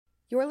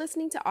You're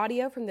listening to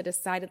audio from the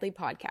Decidedly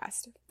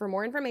podcast. For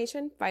more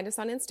information, find us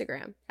on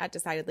Instagram at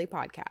Decidedly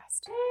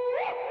Podcast.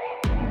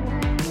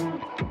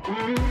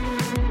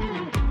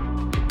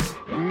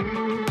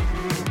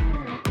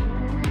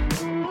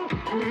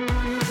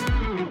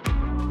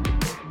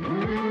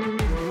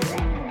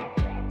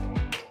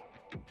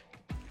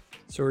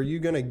 So are you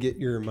going to get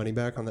your money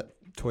back on that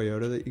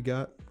Toyota that you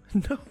got?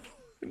 No,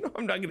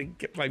 I'm not going to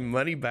get my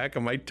money back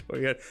on my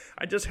Toyota.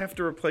 I just have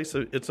to replace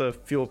it. It's a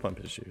fuel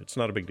pump issue. It's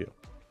not a big deal.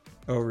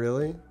 Oh,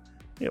 really?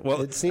 Yeah,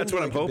 well, it seemed that's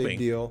what like I'm hoping. A big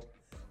deal.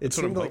 It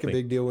seemed like a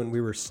big deal when we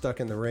were stuck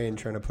in the rain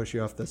trying to push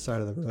you off the side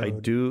of the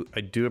road.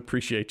 I do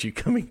appreciate you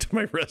coming to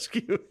my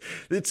rescue.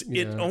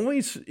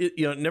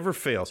 It never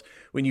fails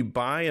when you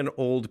buy an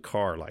old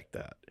car like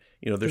that.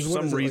 There's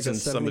some reason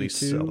somebody's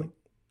selling.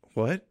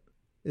 What?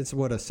 It's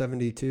what, a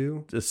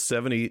 72? A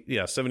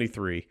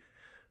 73.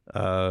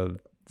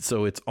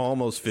 So it's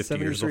almost 50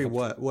 years old. 73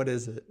 what? What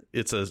is it?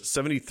 It's a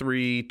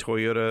 73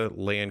 Toyota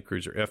Land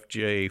Cruiser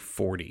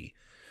FJ40.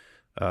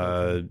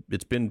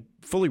 It's been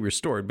fully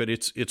restored, but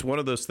it's one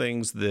of those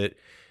things that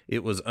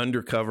it was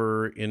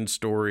undercover in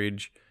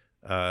storage.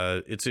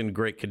 It's in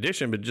great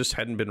condition, but just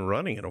hadn't been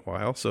running in a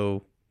while.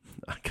 So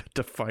I got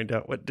to find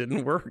out what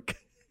didn't work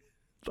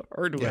the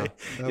hard way.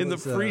 In the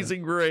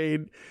freezing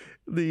rain,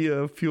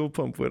 the fuel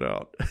pump went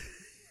out.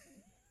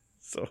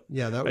 So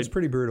yeah, that was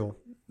pretty brutal.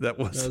 That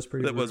was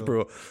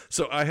brutal.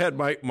 So I had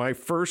my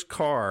first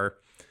car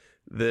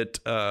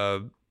that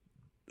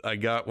I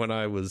got when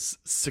I was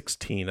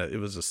 16. It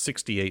was a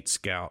 68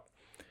 Scout.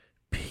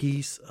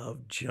 Piece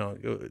of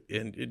junk.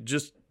 And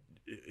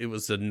it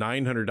was a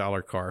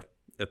 $900 car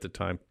at the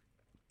time.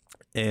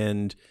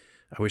 And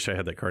I wish I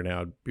had that car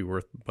now. It'd be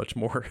worth much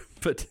more.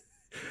 But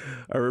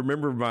I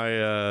remember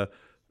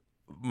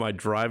my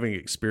driving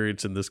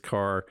experience in this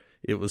car.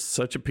 It was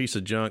such a piece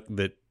of junk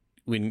that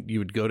when you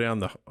would go down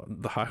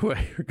the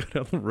highway or go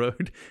down the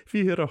road, if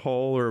you hit a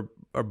hole or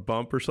a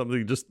bump or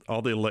something, just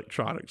all the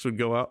electronics would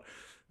go out,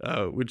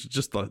 which is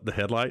just the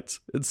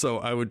headlights. And so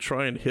I would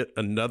try and hit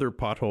another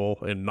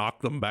pothole and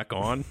knock them back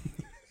on.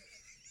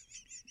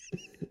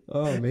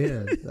 Oh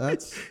man,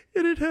 that's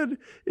and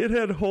it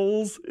had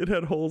holes. It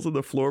had holes in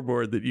the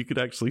floorboard that you could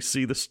actually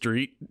see the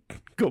street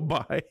go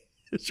by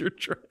as you're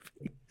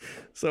driving.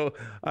 So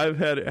I've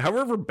had,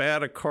 however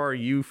bad a car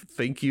you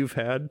think you've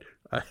had,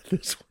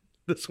 this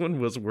one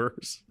was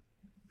worse.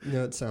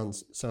 It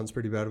sounds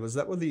pretty bad. Was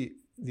that with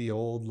the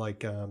old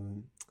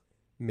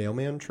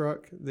mailman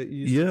truck that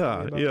you used to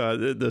tell me about?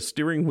 Yeah. The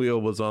steering wheel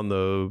was on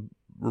the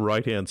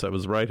right hand side. It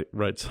was right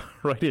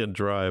hand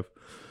drive.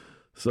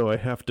 So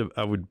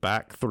I would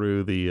back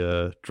through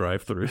the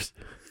drive-throughs.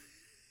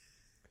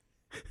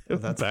 Oh,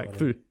 that's back funny.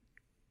 through. It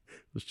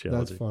was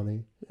challenging. That's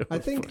funny. I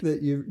think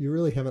that you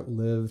really haven't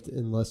lived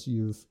unless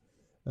your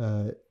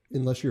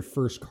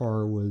first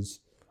car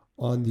was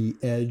on the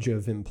edge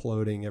of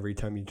imploding every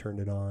time you turned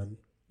it on.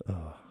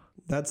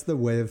 That's the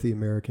way of the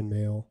American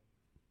male.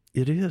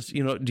 It is.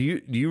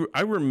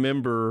 I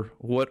remember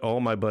what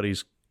all my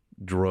buddies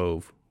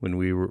drove when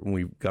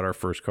we got our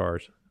first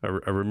cars. I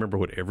remember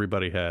what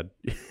everybody had.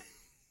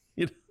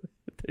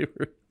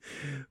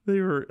 They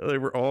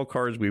were all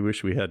cars we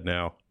wish we had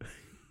now.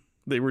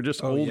 They were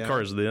just old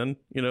cars then,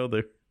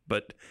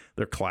 but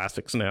they're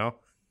classics now.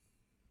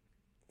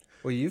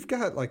 Well, you've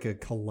got like a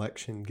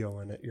collection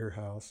going at your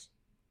house.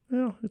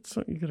 Well,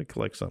 you got to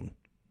collect something.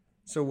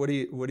 So what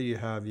do you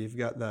have? You've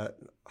got that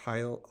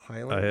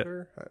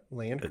Highlander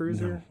Land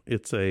Cruiser. No,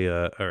 it's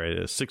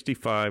a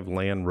 65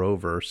 Land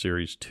Rover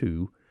Series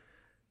 2,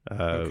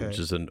 which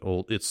is an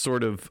old. It's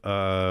sort of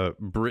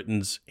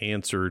Britain's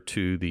answer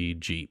to the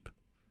Jeep.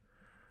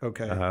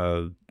 Okay.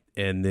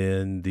 And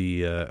then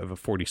of a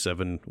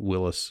 47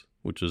 Willys,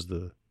 which is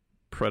the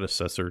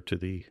predecessor to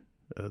the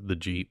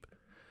Jeep.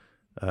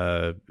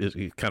 Is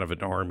kind of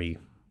an army,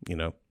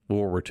 World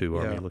War II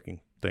army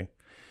looking thing.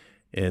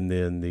 And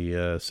then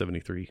the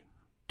 73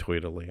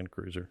 Toyota Land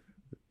Cruiser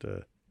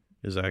that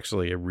is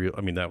actually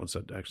that was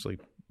actually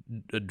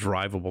a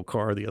drivable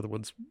car. The other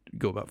ones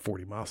go about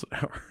 40 miles an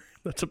hour.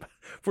 That's about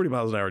 40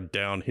 miles an hour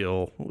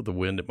downhill with the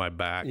wind at my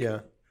back. Yeah.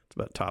 It's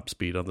about top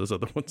speed on those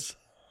other ones.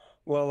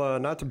 Well,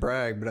 not to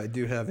brag, but I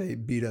do have a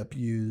beat up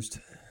used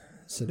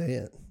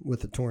sedan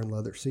with a torn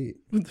leather seat.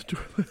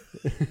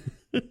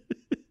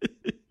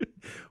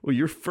 Well,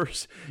 your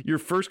first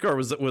car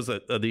was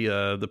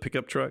the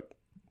pickup truck?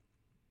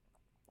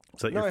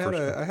 Was that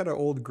I had an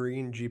old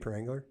green Jeep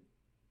Wrangler.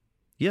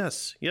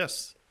 Yes. Yeah.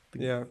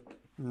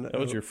 That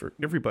was your first.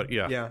 Everybody,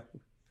 yeah.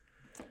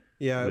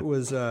 Yeah, it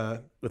was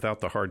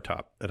without the hard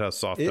top. It has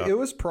soft top. It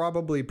was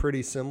probably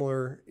pretty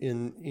similar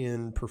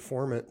in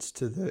performance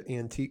to the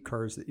antique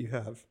cars that you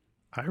have.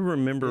 I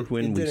remember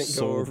when we sold that. It didn't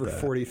go over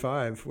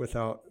 45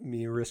 without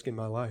me risking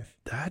my life.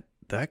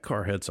 That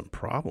car had some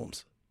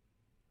problems.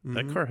 Mm-hmm.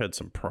 That car had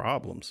some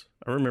problems.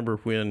 I remember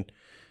when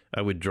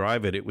I would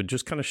drive it, it would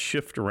just kind of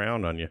shift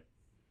around on you.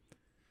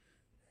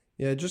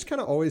 Yeah, it just kind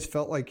of always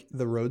felt like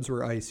the roads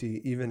were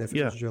icy, even if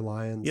it was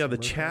July and the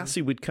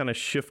chassis would kind of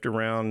shift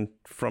around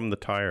from the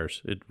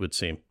tires, it would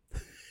seem.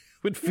 It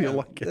would feel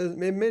like it.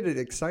 It made it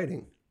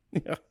exciting.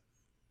 Yeah.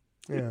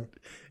 Yeah.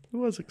 It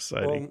was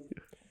exciting. Well,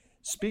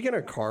 speaking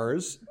of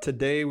cars,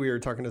 today we are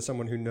talking to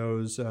someone who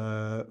knows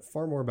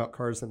far more about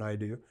cars than I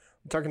do.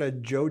 I'm talking to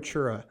Joe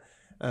Chura.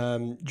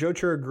 Joe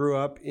Chura grew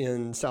up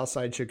in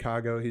Southside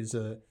Chicago. He's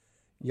a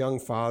young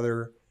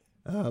father,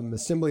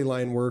 assembly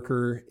line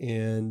worker,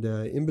 and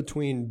in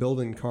between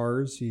building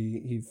cars,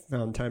 he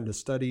found time to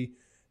study.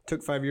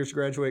 Took 5 years to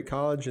graduate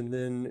college, and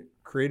then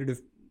created a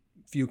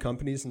few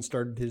companies and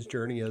started his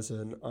journey as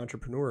an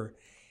entrepreneur.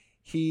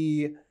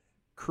 He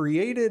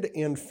created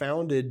and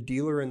founded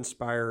Dealer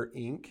Inspire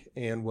Inc.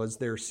 and was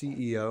their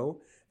CEO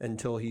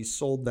until he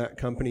sold that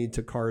company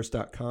to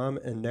Cars.com.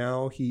 And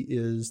now he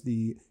is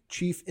the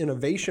Chief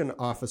Innovation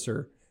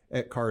Officer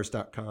at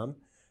Cars.com.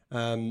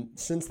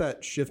 Since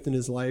that shift in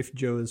his life,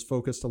 Joe has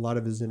focused a lot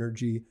of his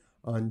energy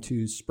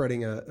onto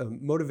spreading a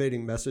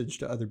motivating message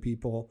to other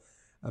people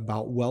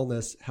about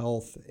wellness,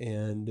 health,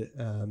 and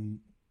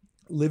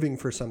living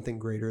for something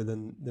greater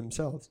than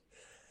themselves.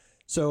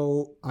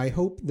 So I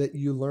hope that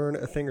you learn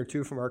a thing or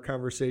two from our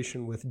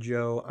conversation with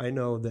Joe. I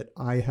know that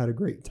I had a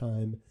great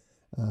time.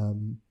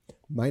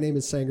 My name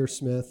is Sanger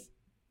Smith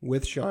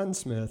with Sean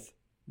Smith.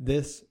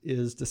 This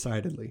is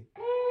Decidedly.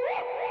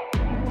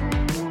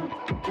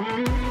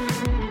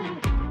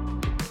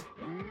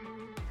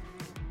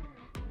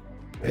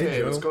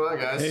 Hey, what's going on,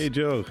 guys? Hey,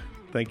 Joe.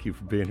 Thank you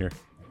for being here.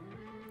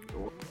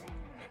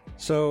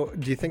 So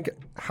do you think,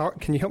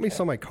 can you help me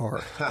sell my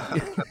car?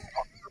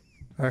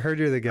 I heard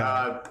you're the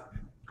guy.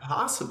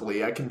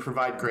 Possibly. I can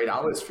provide great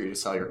outlets for you to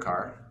sell your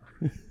car.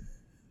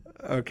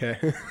 Okay.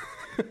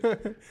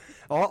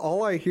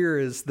 all I hear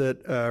is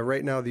that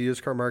right now the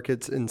used car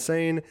market's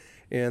insane,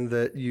 and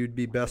that you'd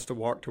be best to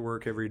walk to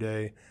work every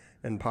day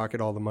and pocket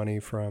all the money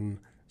from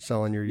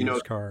selling your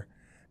used car.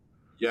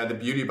 Yeah, the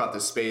beauty about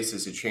this space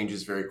is it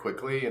changes very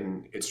quickly,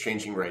 and it's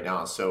changing right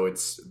now. So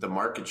the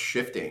market's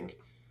shifting.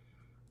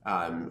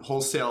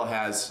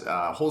 Wholesale's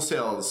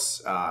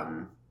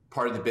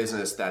part of the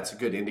business that's a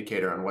good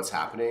indicator on what's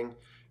happening,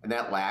 and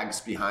that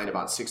lags behind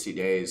about 60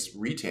 days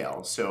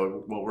retail.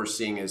 So what we're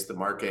seeing is the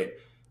market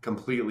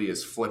completely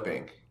is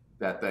flipping,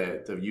 that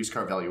the used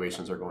car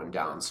valuations are going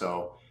down.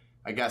 So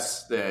I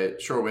guess the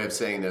short way of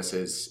saying this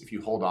is if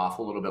you hold off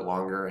a little bit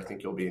longer, I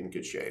think you'll be in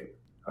good shape.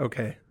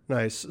 Okay,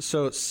 nice.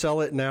 So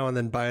sell it now and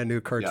then buy a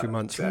new car 2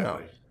 months from now.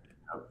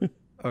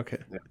 Okay,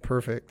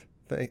 perfect.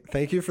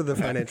 Thank you for the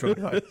financial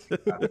advice.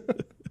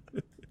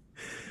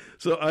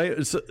 So I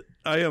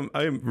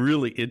am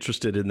really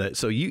interested in that.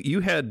 So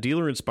you had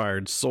Dealer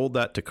Inspired, sold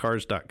that to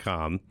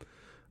Cars.com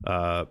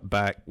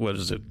back, what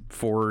is it,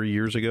 4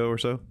 years ago or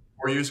so?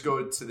 4 years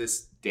ago to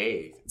this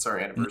day. It's our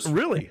anniversary.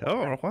 Really?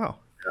 Oh, wow.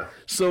 Yeah.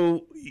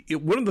 So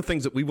one of the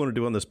things that we want to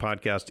do on this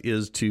podcast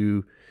is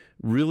to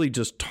really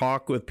just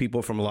talk with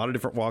people from a lot of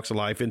different walks of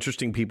life,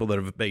 interesting people that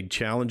have made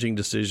challenging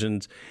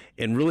decisions,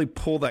 and really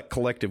pull that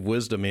collective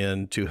wisdom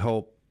in to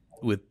help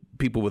with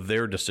people with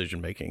their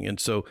decision making. And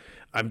so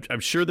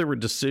I'm sure there were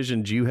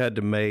decisions you had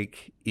to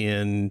make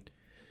in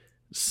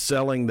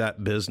selling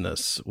that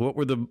business. What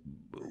were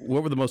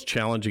the most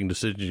challenging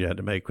decisions you had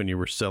to make when you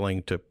were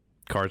selling to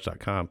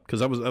Cars.com? Because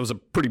that was a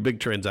pretty big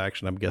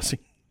transaction, I'm guessing.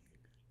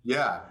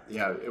 Yeah,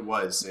 it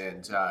was.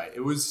 And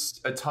it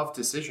was a tough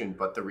decision,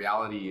 but the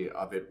reality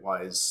of it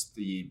was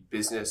the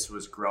business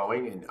was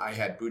growing, and I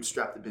had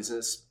bootstrapped the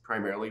business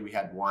primarily. We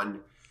had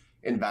one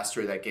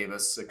investor that gave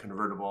us a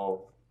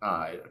convertible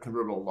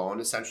loan,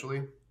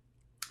 essentially.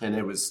 And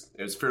it was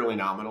fairly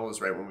nominal. It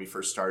was right when we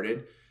first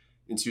started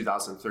in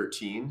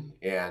 2013.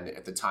 And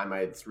at the time I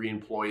had 3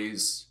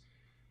 employees,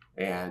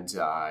 and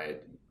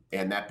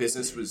that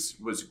business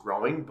was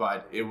growing,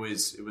 but it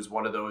was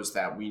one of those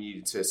that we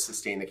needed to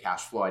sustain the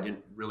cash flow. I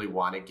didn't really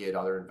want to get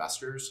other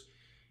investors,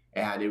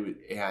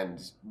 and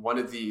one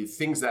of the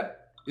things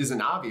that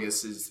isn't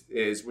obvious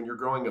is when you're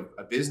growing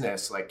a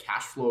business, like,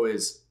 cash flow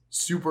is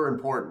super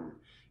important.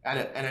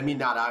 And I mean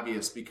not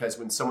obvious because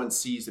when someone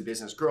sees the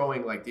business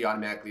growing, like, they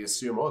automatically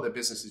assume, oh, the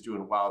business is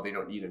doing well, they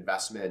don't need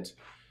investment,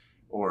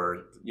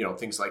 or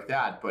things like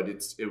that. But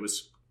it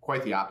was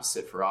quite the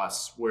opposite for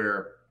us,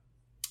 where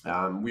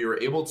we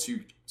were able to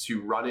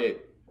run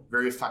it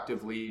very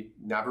effectively,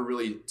 never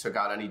really took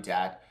out any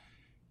debt.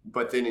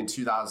 But then in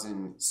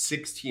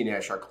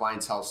 2016-ish, our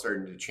clientele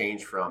started to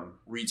change from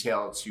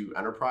retail to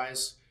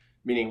enterprise,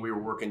 meaning we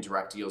were working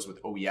direct deals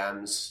with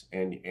OEMs,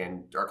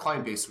 and our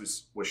client base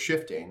was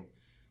shifting.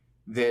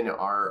 Then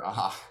our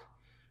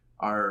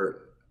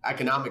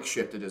economics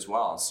shifted as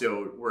well.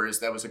 So whereas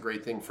that was a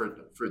great thing for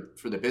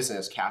the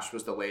business, cash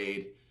was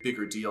delayed,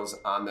 bigger deals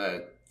on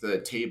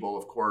the table,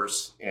 of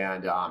course,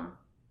 and a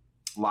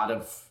lot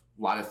of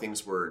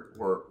things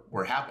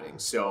were happening.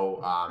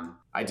 So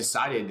I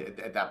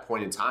decided at that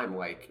point in time,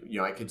 like,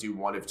 I could do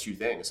one of two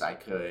things. I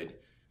could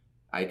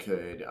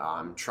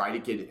try to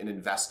get an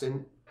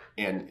investment,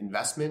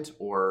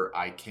 or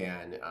I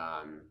can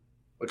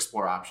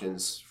explore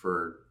options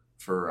for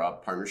a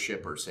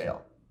partnership or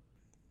sale.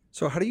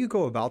 So how do you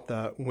go about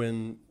that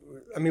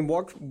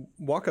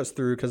walk us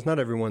through, because not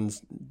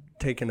everyone's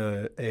taken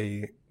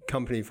a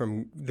company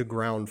from the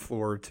ground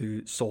floor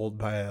to sold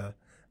by a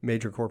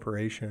major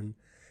corporation.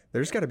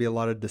 there's got to be a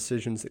lot of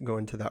decisions that go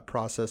into that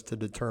process to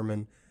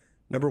determine,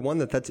 number one,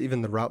 that that's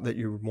even the route that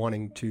you're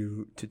wanting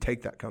to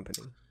take that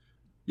company.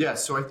 Yeah,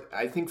 so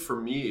I think for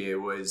me, it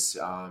was,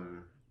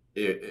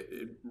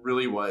 it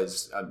really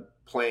was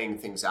playing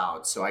things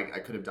out. So I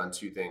could have done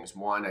two things.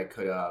 One, I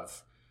could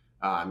have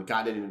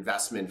gotten an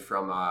investment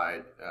from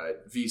a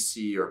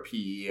VC or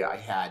PE. I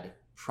had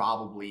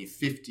probably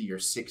 50 or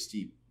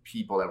 60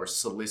 people that were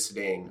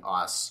soliciting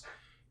us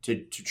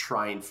to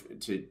try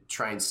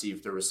and see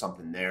if there was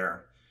something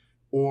there.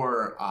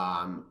 Or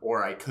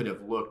I could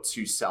have looked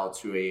to sell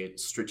to a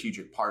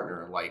strategic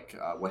partner, like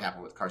what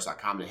happened with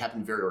Cars.com. And it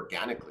happened very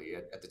organically.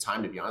 At the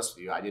time, to be honest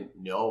with you, I didn't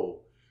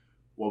know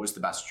what was the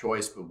best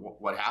choice. But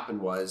what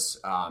happened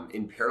was,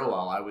 in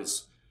parallel, I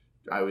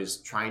was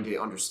trying to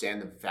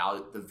understand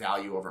the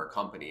value of our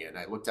company. And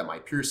I looked at my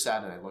peer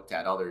set and I looked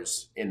at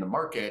others in the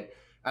market.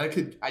 And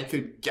I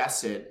could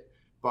guess it,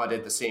 but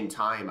at the same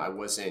time, I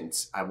wasn't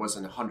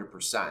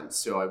 100%.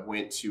 So I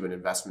went to an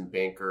investment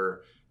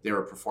banker. They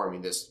were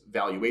performing this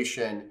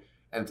valuation.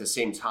 And at the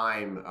same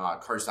time,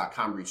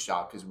 Cars.com reached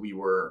out because we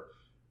were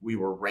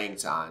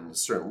ranked on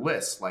certain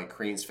lists, like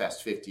Crain's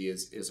Fast 50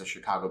 is a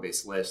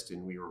Chicago-based list.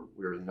 And we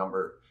were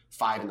number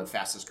 5 in the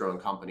fastest growing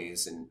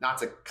companies. And not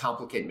to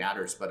complicate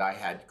matters, but I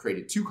had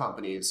created 2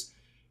 companies.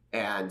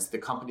 And the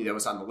company that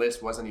was on the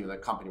list wasn't even the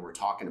company we're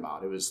talking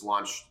about. It was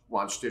Launch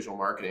Digital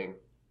Marketing,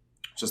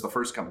 which is the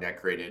first company I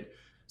created.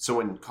 So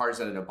when Cars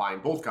ended up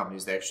buying both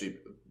companies,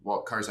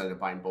 Cars ended up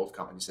buying both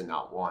companies and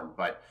not one.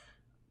 But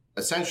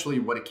essentially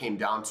what it came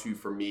down to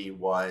for me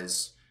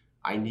was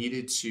I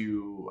needed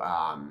to,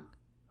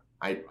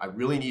 I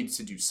really needed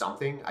to do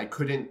something. I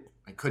couldn't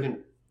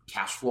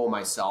cash flow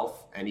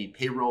myself, any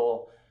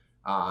payroll,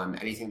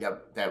 anything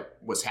that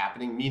was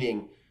happening,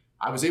 meaning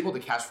I was able to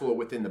cash flow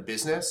within the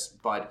business.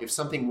 But if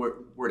something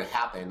were to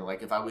happen,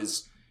 like if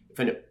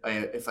an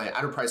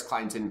enterprise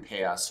client didn't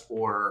pay us,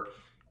 or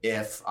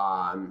if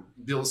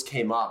bills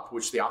came up,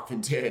 which they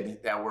often did,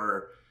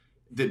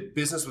 the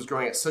business was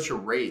growing at such a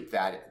rate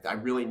that I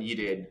really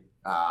needed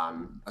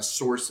a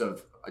source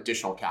of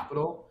additional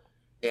capital,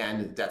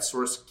 and that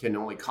source can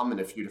only come in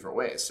a few different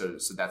ways. So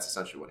that's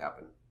essentially what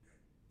happened.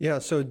 Yeah.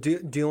 So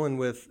dealing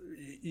with,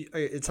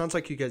 it sounds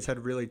like you guys had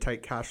really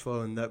tight cash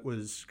flow, and that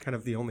was kind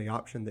of the only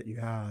option that you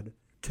had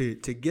to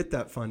get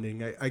that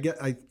funding. I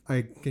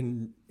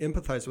can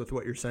empathize with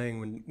what you're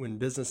saying. When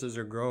businesses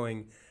are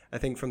growing, I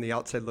think from the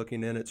outside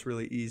looking in, it's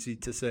really easy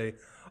to say,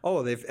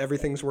 oh,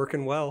 everything's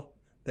working well.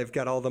 They've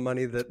got all the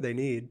money that they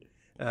need.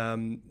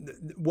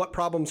 What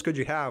problems could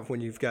you have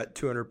when you've got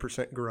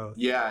 200% growth?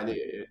 Yeah.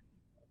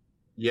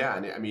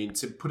 And I mean,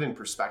 to put in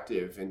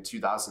perspective, in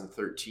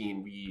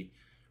 2013, we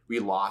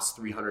lost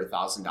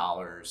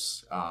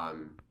 $300,000.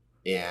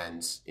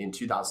 And in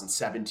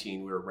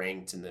 2017, we were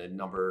ranked in the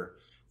number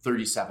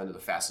 37 of the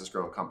fastest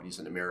growing companies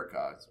in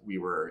America. We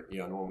were,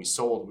 and when we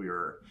sold, we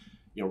were,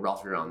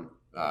 roughly around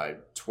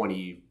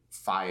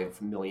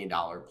 $25 million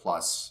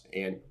plus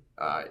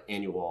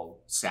annual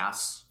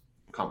SaaS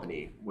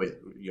company with,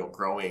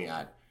 growing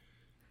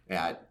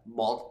at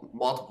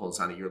multiples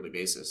on a yearly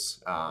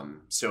basis.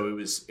 So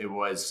it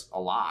was a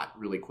lot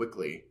really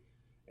quickly.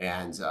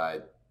 And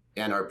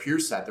our peer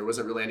set, there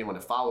wasn't really anyone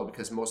to follow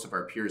because most of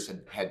our peers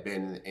had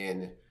been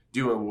in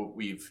doing what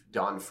we've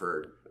done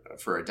for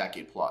a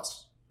decade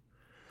plus.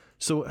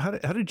 So how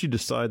did you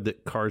decide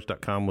that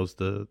Cars.com was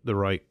the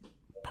right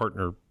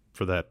partner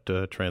for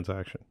that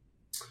transaction?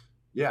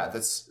 Yeah,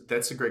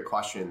 that's a great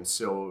question.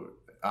 So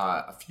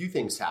a few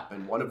things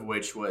happened, one of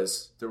which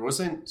was there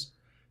wasn't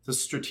the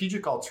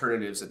strategic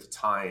alternatives at the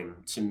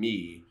time to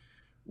me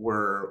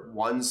were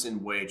ones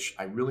in which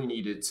I really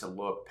needed to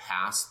look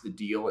past the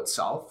deal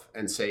itself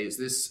and say, is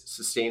this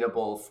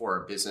sustainable for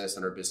our business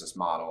and our business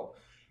model?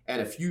 And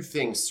a few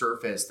things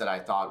surfaced that I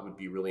thought would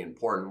be really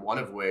important, one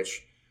of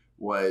which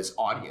was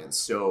audience.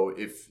 So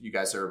if you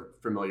guys are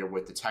familiar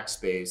with the tech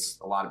space,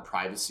 a lot of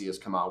privacy has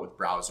come out with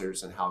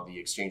browsers and how they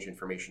exchange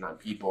information on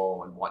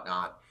people and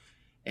whatnot.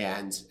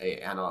 And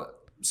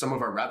some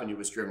of our revenue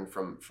was driven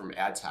from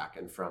ad tech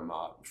and from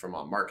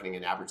marketing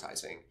and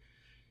advertising.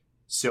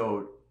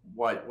 So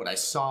what I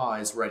saw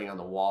as writing on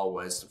the wall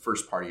was the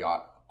first party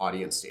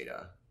audience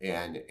data,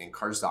 and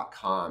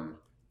Cars.com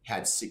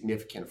had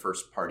significant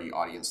first party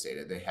audience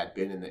data. They had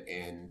been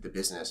in the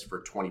business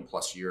for 20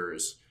 plus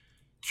years,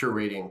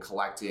 curating,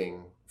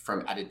 collecting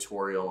from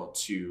editorial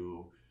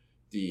to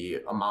the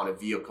amount of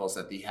vehicles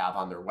that they have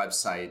on their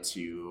website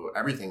to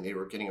everything. They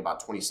were getting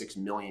about 26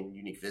 million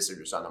unique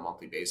visitors on a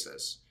monthly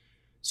basis.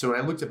 So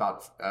when I looked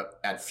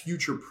at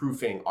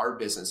future-proofing our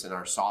business and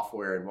our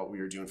software and what we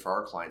were doing for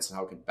our clients and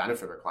how it could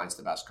benefit our clients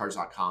the best,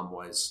 Cars.com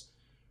was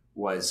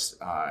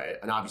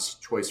an obvious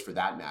choice for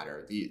that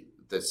matter.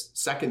 The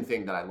second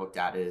thing that I looked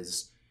at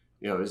is,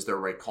 is there a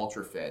right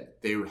culture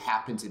fit? They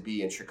happened to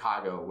be in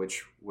Chicago,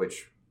 which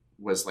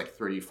was like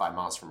 35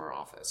 miles from our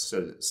office.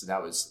 So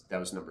that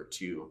was number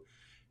 2.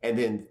 And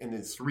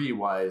then 3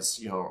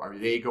 was, are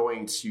they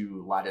going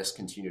to let us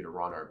continue to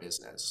run our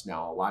business?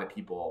 Now, a lot of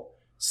people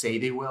say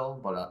they will,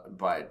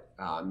 but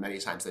many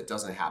times that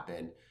doesn't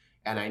happen.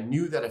 And I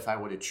knew that if I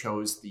would have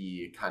chose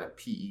the kind of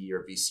PE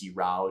or VC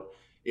route,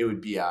 it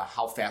would be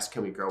how fast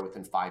can we grow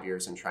within 5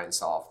 years and try and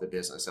sell off the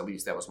business. At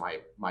least that was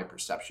my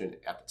perception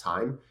at the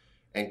time.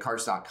 And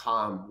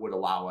Cars.com would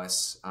allow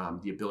us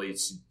the ability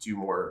to do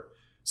more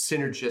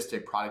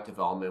synergistic product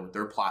development with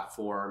their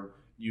platform,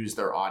 use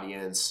their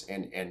audience,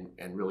 and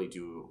really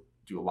do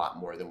a lot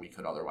more than we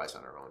could otherwise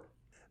on our own.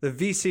 The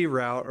VC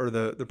route or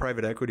the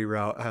private equity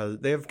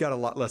route, they've got a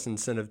lot less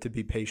incentive to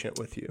be patient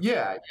with you.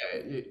 Yeah,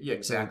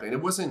 exactly. And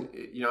it wasn't,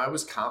 I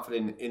was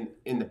confident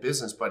in the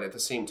business, but at the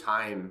same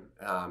time,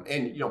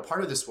 and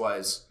part of this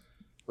was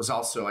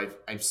also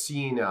I've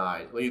seen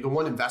the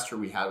one investor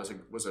we had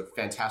was a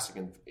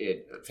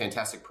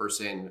fantastic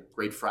person,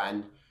 great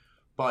friend.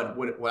 But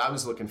what I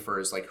was looking for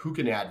is like, who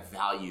can add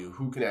value,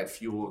 who can add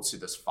fuel to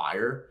this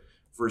fire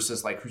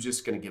versus like, who's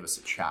just going to give us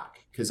a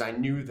check? Because I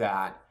knew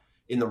that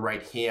in the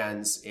right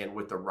hands and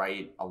with the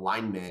right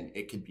alignment,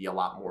 it could be a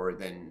lot more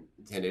than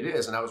it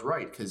is. And I was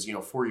right, because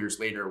 4 years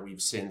later,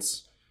 we've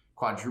since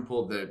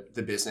quadrupled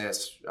the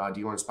business.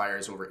 Dealer Inspire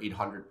is over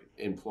 800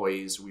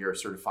 employees. We are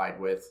certified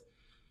with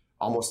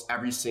almost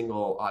every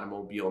single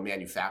automobile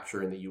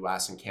manufacturer in the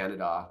U.S. and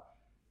Canada.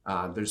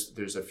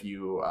 There's a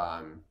few,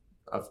 a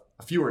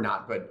few or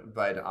not, but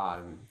for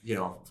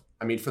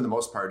the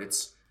most part,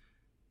 it's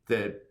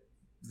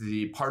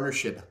the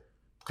partnership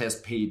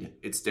has paid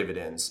its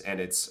dividends, and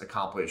it's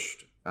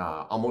accomplished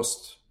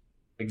almost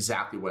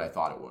exactly what I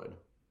thought it would.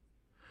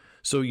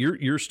 So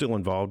you're still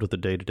involved with the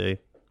day-to-day?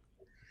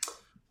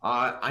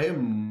 I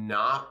am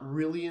not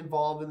really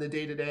involved in the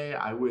day-to-day.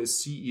 I was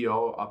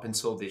CEO up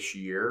until this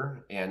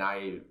year, and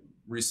I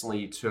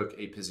recently took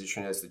a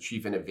position as the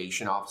Chief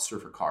Innovation Officer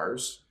for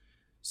Cars.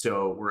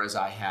 So whereas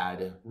I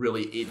had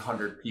really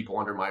 800 people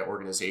under my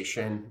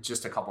organization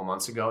just a couple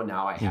months ago,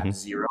 now I have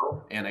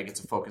zero, and I get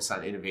to focus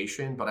on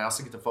innovation, but I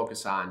also get to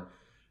focus on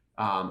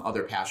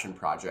other passion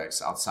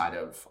projects outside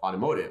of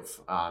automotive.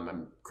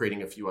 I'm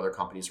creating a few other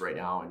companies right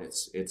now, and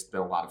it's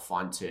been a lot of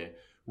fun to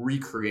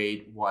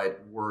recreate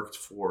what worked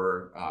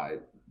for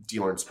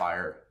Dealer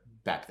Inspire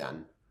back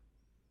then.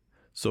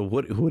 So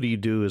what do you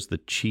do as the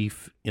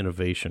chief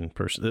innovation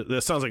person?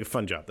 That sounds like a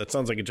fun job. That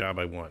sounds like a job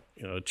I want,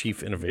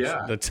 chief innovation.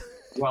 Yeah.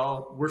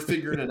 Well, we're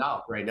figuring it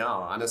out right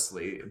now,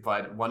 honestly.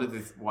 But one of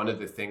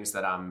the things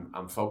that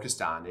I'm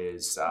focused on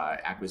is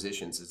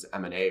acquisitions, is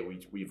M&A.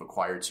 We've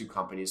acquired 2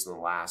 companies in the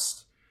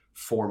last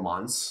 4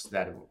 months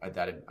that I've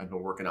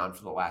been working on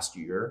for the last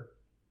year.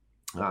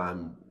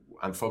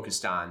 I'm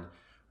focused on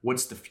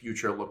what's the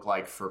future look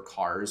like for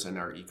cars and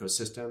our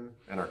ecosystem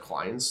and our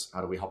clients.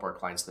 How do we help our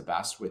clients the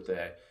best with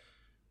the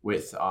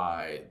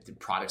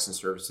products and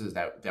services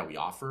that we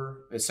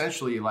offer?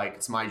 Essentially, like,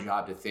 it's my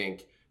job to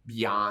think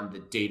beyond the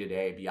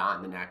day-to-day,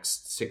 beyond the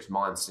next 6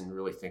 months, and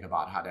really think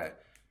about how to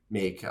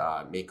make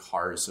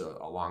Cars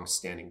a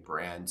long-standing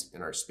brand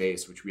in our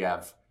space, which we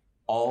have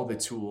all the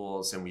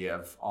tools and we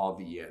have all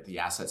the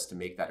assets to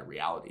make that a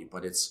reality.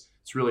 But it's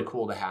really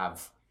cool to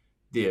have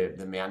the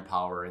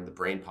manpower and the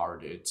brain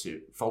power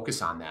to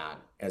focus on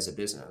that as a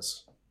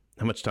business.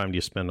 How much time do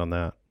you spend on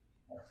that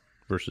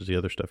versus the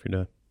other stuff you're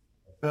doing?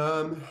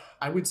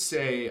 I would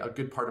say a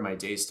good part of my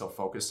day is still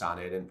focused on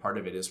it, and part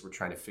of it is we're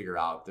trying to figure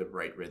out the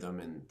right rhythm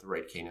and the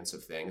right cadence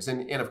of things.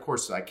 And of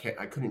course, I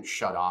couldn't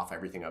shut off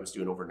everything I was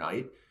doing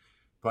overnight.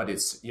 But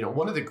it's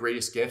one of the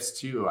greatest gifts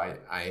too.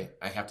 I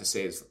have to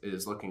say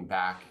is looking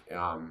back,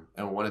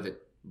 and one of the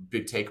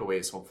big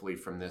takeaways hopefully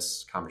from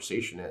this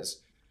conversation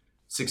is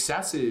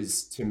success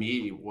is, to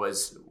me,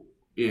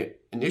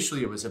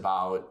 initially it was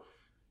about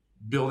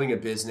building a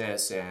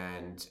business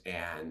and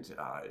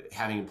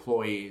having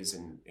employees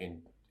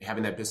and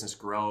having that business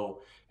grow.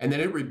 And then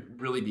it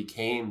really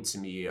became, to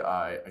me,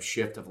 a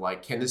shift of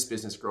like, can this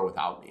business grow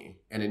without me?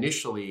 And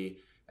initially,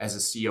 as a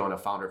CEO and a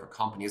founder of a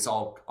company, it's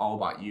all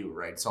about you,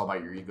 right? It's all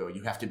about your ego.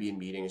 You have to be in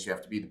meetings. You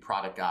have to be the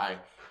product guy.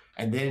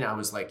 And then I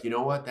was like, you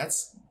know what?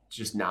 That's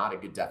just not a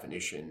good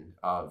definition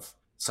of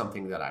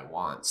something that I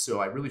want. So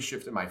I really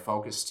shifted my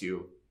focus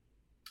to,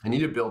 I need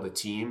to build a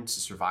team to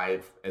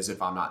survive as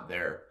if I'm not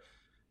there.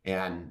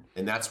 And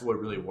that's what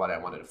I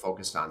wanted to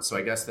focus on. So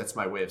I guess that's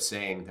my way of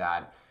saying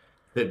that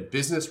the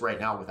business right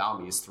now without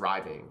me is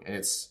thriving, and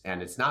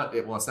it's not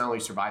only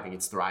surviving,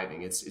 it's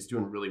thriving. It's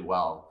doing really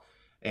well.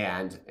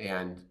 And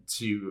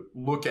to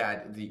look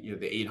at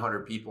the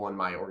 800 people in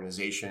my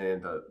organization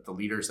and the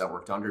leaders that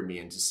worked under me,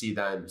 and to see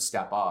them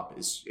step up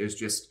is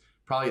just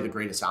probably the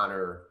greatest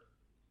honor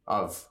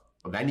of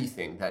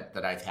anything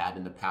that I've had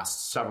in the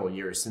past several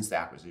years since the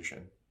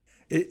acquisition.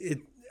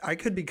 I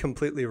could be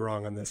completely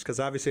wrong on this, because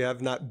obviously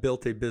I've not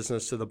built a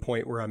business to the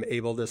point where I'm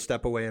able to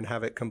step away and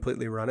have it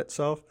completely run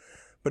itself.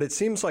 But it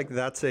seems like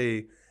that's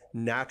a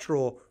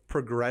natural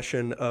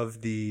progression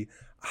of the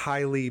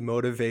highly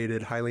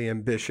motivated, highly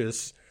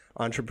ambitious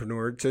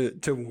entrepreneur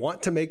to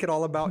want to make it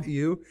all about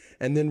you,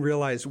 and then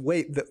realize,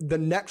 wait, the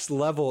next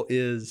level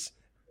is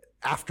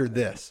after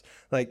this.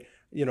 Like,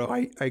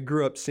 I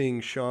grew up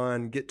seeing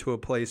Sean get to a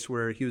place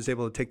where he was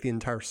able to take the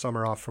entire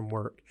summer off from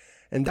work.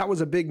 And that was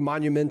a big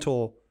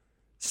monumental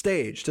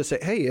stage to say,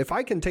 hey, if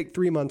I can take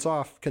 3 months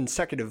off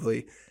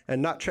consecutively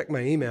and not check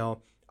my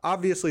email,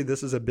 obviously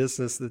this is a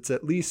business that's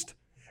at least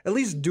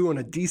doing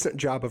a decent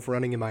job of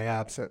running in my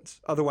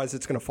absence. Otherwise,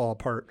 it's going to fall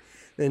apart.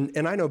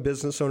 And I know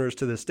business owners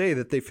to this day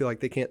that they feel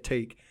like they can't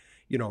take,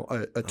 a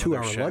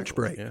 2-hour lunch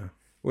break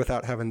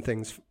without having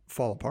things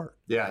fall apart.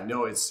 Yeah,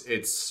 no,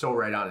 it's so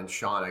right on. And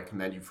Sean, I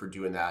commend you for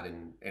doing that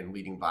and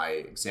leading by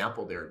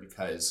example there,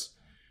 because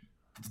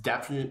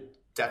the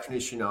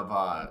definition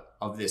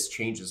of this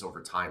changes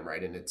over time,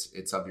 right? And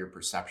it's of your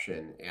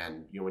perception.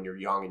 And when you're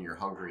young and you're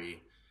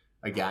hungry,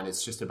 again,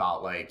 it's just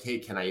about like, hey,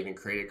 can I even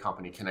create a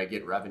company? Can I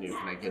get revenue?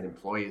 Can I get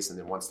employees? And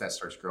then once that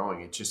starts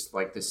growing, it's just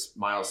like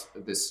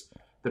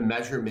the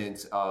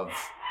measurement of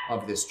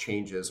this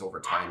changes over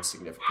time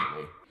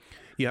significantly.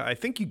 Yeah, I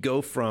think you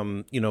go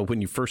from,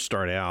 when you first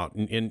start out,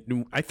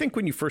 and I think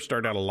when you first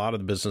start out, a lot of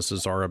the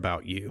businesses are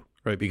about you,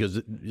 right?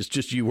 Because it's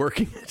just you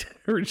working it,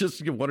 or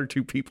just one or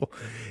two people.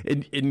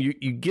 And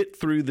you get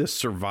through this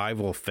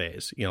survival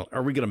phase.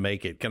 Are we going to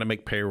make it? Can I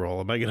make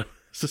payroll?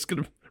 Is this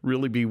going to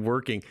really be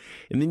working?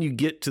 And then you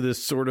get to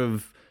this sort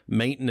of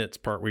maintenance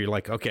part where you're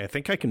like, okay, I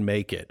think I can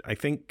make it. I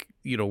think,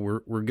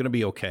 we're going to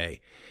be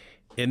okay.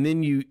 And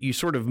then you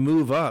sort of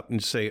move up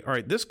and say, all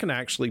right, this can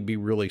actually be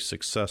really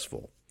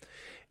successful.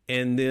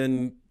 And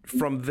then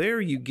from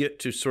there, you get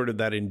to sort of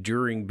that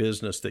enduring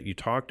business that you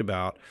talked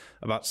about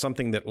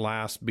something that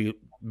lasts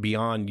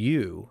beyond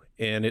you.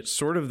 And it's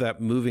sort of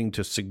that moving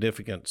to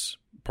significance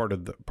part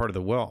of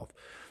the wealth.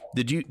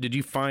 Did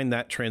you find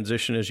that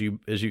transition as you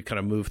kind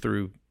of move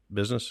through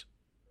business?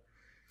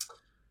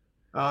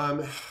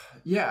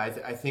 Yeah,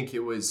 I think it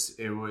was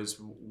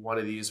one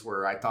of these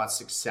where I thought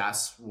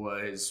success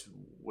was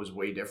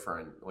way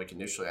different. Like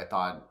initially, I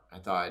thought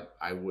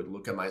I would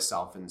look at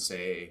myself and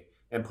say,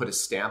 and put a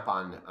stamp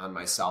on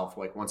myself.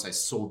 Like once I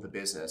sold the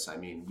business, I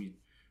mean,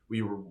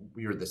 we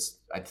were this,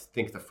 I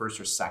think the first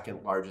or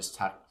second largest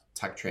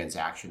tech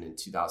transaction in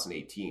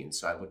 2018.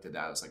 So I looked at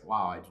that, I was like,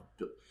 wow, I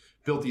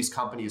built these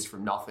companies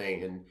from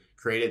nothing and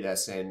created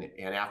this. And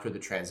after the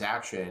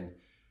transaction,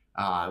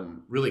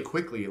 really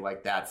quickly,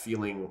 like that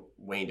feeling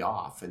waned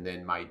off. And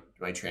then my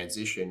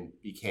transition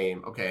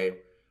became, okay,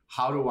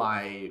 how do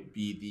I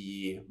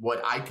be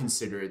what I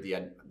consider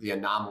the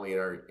anomaly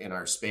in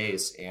our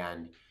space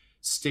and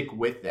stick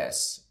with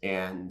this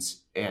and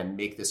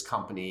make this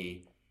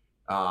company,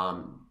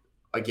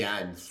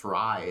 again,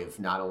 thrive,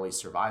 not only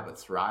survive, but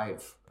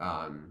thrive,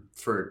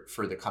 for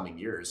the coming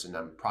years. And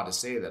I'm proud to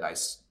say that I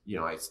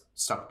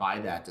stuck by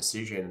that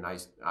decision, and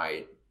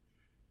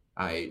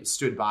I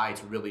stood by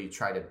to really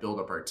try to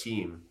build up our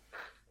team.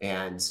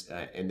 And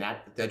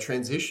that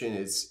transition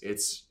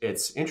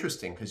it's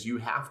interesting, because you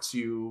have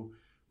to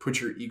put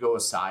your ego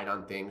aside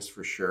on things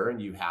for sure.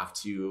 And you have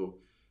to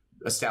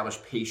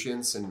establish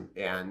patience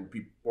and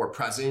be more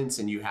present.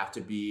 And you have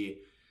to be,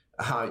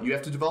 you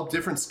have to develop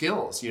different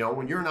skills.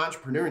 When you're an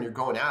entrepreneur and you're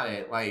going at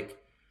it, like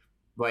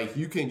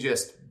you can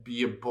just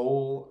be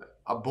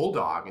a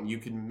bulldog and you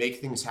can make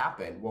things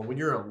happen. Well, when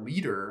you're a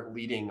leader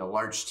leading a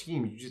large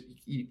team,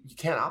 you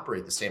can't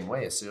operate the same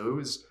way. So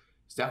it's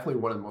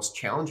definitely one of the most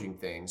challenging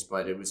things,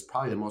 but it was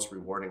probably the most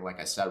rewarding, like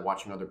I said,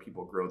 watching other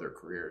people grow their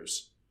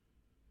careers.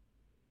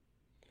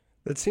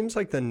 It seems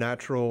like the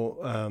natural,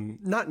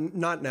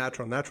 not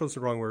natural is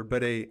the wrong word,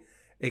 but a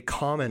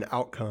common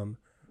outcome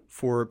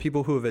for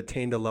people who have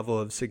attained a level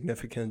of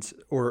significance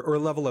or a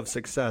level of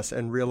success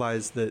and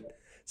realize that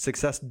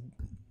success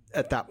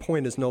at that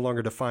point is no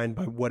longer defined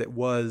by what it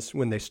was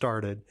when they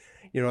started.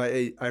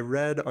 I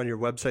read on your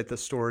website the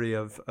story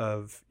of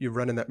you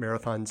running that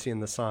marathon, seeing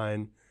the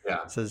sign.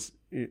 Yeah. It says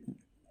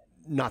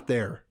not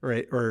there,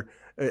 right? Or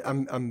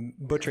I'm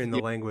butchering the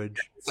language.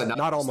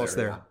 Not almost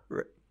there.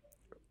 Yeah.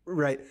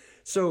 Right.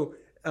 So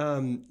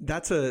I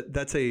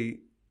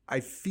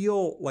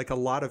feel like a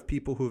lot of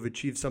people who have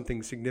achieved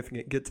something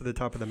significant get to the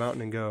top of the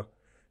mountain and go,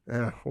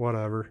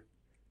 whatever.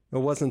 It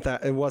wasn't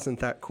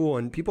that cool.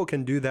 And people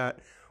can do that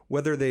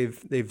whether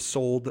they've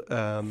sold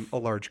a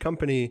large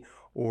company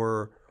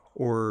or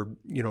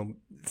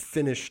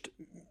finished,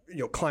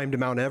 climbed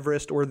Mount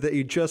Everest, or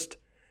they just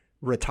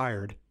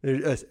retired.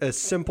 A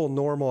simple,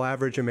 normal,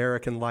 average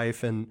American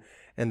life, and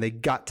they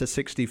got to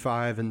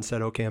 65 and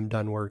said, okay, I'm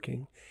done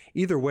working.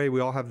 Either way, we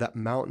all have that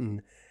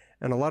mountain,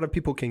 and a lot of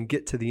people can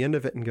get to the end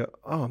of it and go,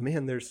 oh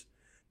man, this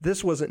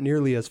wasn't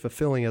nearly as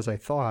fulfilling as I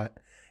thought.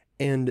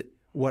 And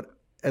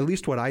at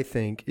least what I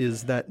think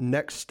is that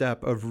next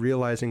step of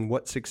realizing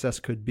what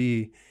success could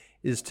be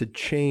is to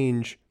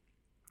change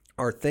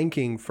our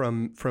thinking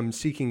from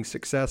seeking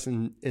success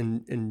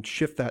and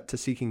shift that to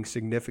seeking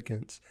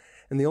significance.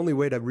 And the only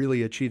way to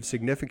really achieve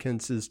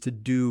significance is to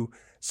do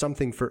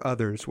something for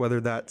others, whether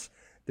that's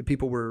the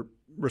people we're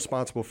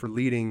responsible for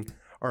leading,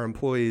 our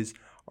employees,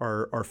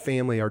 our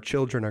family, our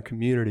children, our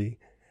community.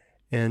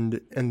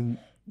 And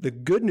the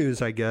good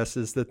news, I guess,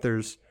 is that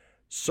there's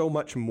so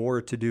much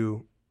more to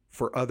do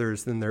for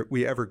others than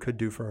we ever could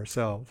do for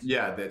ourselves.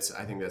 Yeah,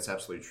 I think that's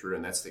absolutely true.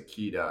 And that's the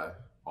key to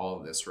all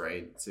of this,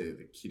 right? To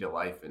the key to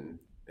life. And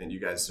you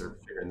guys are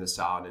figuring this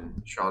out.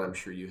 And Sean, I'm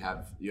sure you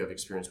have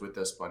experience with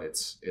this, but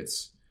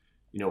it's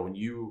when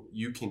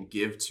you can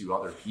give to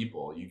other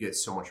people, you get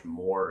so much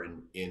more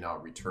in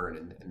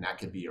return. And that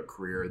could be a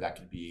career, that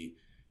could be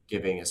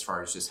giving as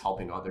far as just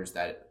helping others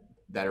that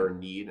are in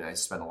need. And I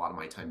spend a lot of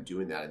my time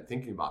doing that and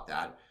thinking about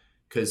that.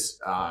 Because,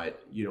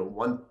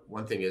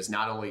 one thing is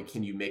not only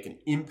can you make an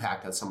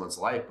impact on someone's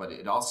life, but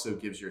it also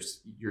gives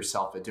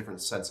yourself a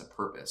different sense of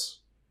purpose.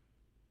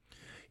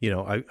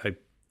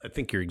 I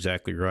think you're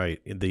exactly right.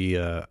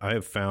 I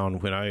have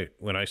found when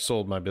I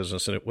sold my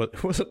business, and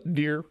it wasn't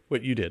near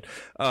what you did,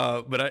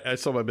 but I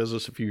sold my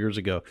business a few years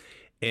ago,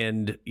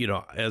 and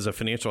as a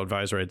financial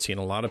advisor, I'd seen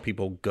a lot of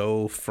people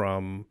go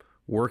from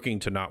working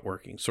to not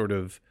working, sort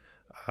of,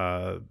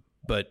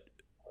 but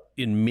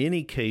in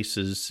many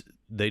cases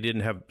they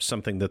didn't have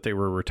something that they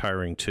were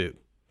retiring to.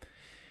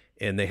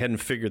 And they hadn't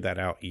figured that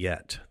out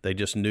yet. They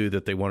just knew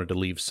that they wanted to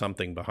leave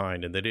something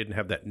behind, and they didn't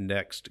have that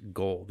next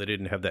goal. They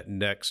didn't have that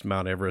next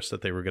Mount Everest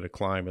that they were going to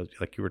climb,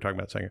 like you were talking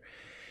about, Sanger.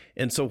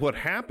 And so what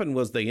happened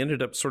was they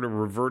ended up sort of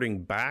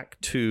reverting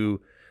back to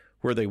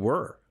where they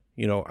were.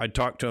 I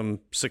talked to them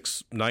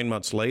 6-9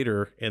 months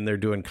later, and they're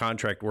doing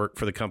contract work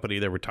for the company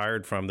they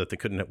retired from that they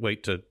couldn't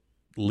wait to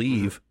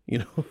leave,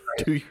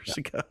 2 years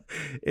ago.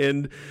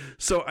 And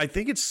so I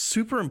think it's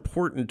super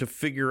important to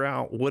figure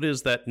out what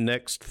is that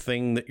next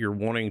thing that you're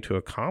wanting to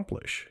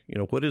accomplish.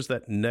 What is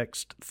that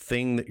next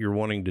thing that you're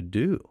wanting to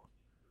do?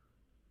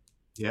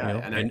 Yeah.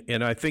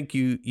 And I think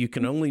you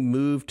can only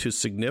move to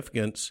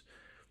significance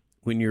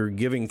when you're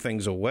giving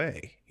things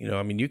away.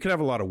 You can have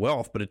a lot of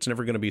wealth, but it's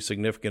never going to be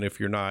significant if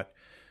you're not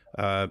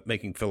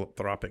making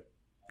philanthropic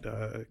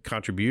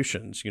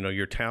contributions.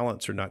 Your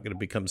talents are not going to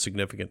become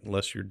significant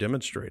unless you're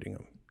demonstrating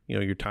them.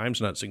 Your time's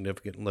not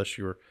significant unless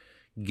you're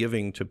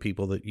giving to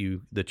people that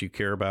you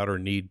care about or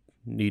need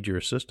your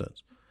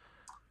assistance.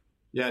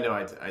 Yeah, no,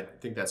 I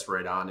think that's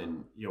right on.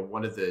 And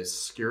one of the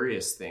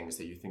scariest things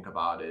that you think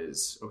about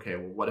is, okay,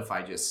 well, what if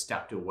I just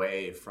stepped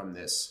away from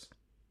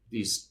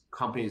these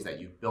companies that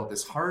you've built?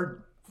 It's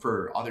hard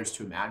for others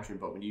to imagine,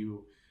 but when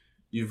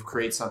you've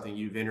created something,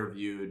 you've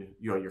interviewed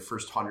your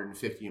first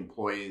 150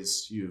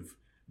 employees, you've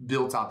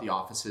built out the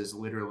offices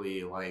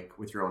literally like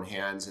with your own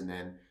hands, and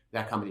then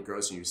that company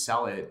grows and you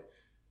sell it.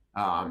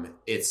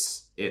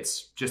 It's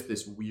just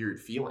this weird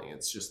feeling.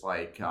 It's just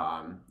like,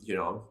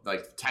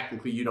 like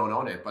technically you don't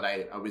own it, but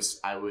I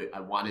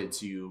wanted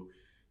to,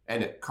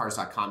 and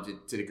Cars.com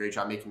did a great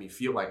job making me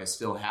feel like I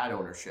still had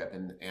ownership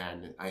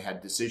and I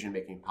had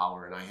decision-making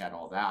power and I had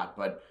all that.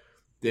 But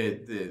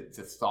the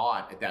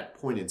thought at that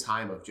point in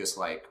time of just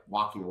like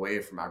walking away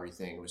from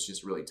everything was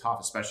just really tough,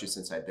 especially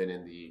since I've been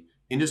in the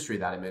industry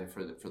that I'm in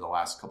for the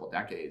last couple of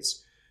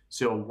decades.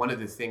 So one of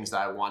the things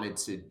that I wanted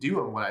to do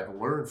and what I've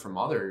learned from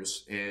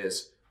others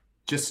is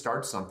just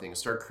start something,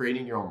 start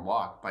creating your own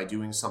luck by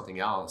doing something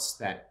else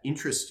that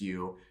interests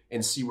you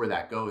and see where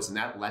that goes. And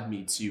that led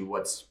me to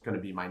what's going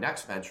to be my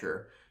next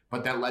venture.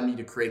 But that led me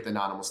to create the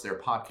Not Almost There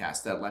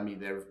podcast. That led me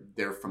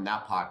there from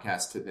that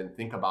podcast to then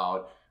think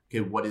about,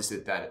 okay, what is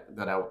it that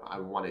I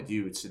want to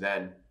do to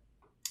then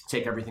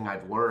take everything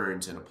I've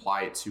learned and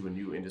apply it to a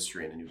new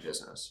industry and a new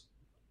business.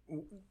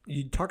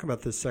 You talk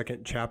about the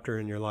second chapter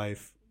in your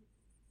life.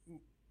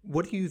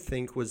 What do you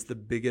think was the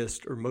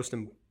biggest or most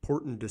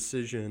important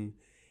decision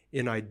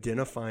in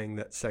identifying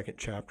that second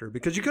chapter?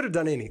 Because you could have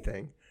done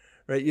anything,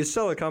 right? You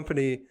sell a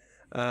company,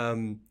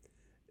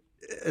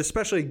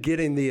 especially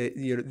getting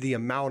the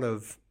amount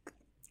of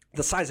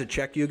the size of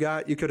check you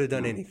got, you could have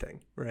done anything,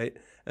 right?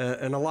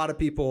 And a lot of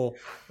people,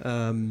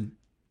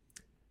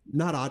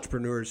 not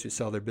entrepreneurs who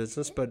sell their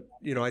business, but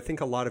I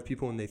think a lot of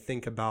people when they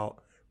think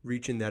about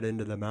reaching that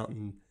end of the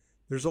mountain,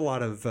 there's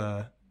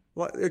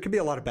there could be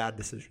a lot of bad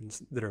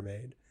decisions that are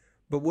made.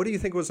 But what do you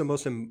think was the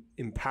most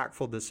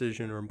impactful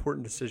decision or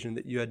important decision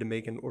that you had to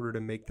make in order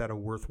to make that a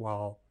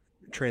worthwhile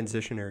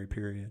transitionary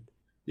period?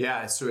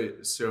 Yeah, so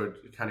it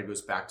kind of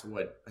goes back to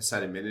what I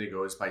said a minute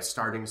ago, is by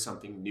starting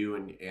something new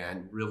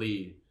and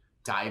really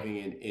diving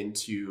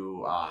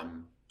into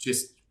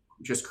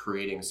just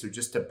creating. So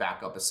just to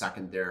back up a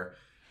second there,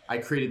 I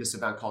created this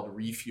event called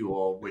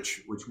Refuel,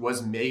 which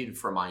was made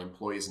for my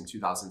employees in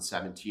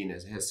 2017.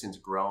 It has since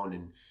grown,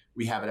 and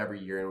we have it every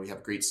year, and we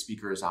have great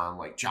speakers on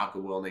like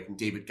Jocko Willink and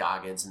David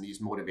Goggins and these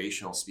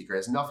motivational speakers. It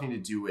has nothing to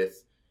do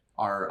with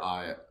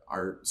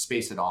our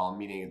space at all,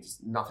 meaning it's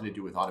nothing to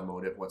do with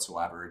automotive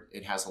whatsoever.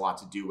 It has a lot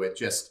to do with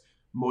just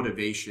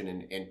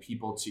motivation and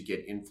people to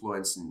get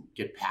influence and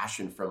get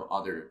passion from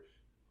other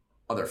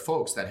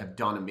folks that have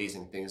done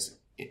amazing things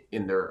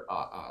in their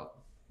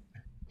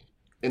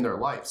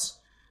lives.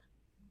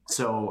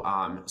 So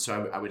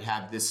I would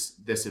have this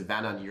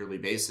event on a yearly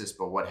basis,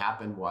 but what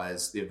happened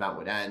was the event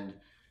would end,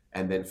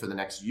 and then for the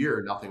next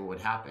year, nothing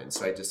would happen.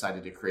 So I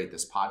decided to create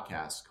this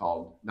podcast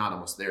called Not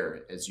Almost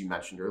There, as you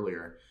mentioned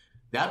earlier.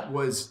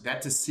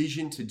 That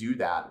decision to do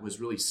that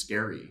was really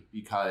scary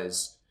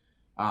because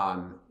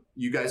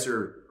you guys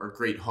are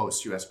great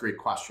hosts. You ask great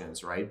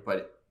questions, right?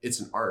 But it's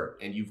an art,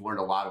 and you've learned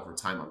a lot over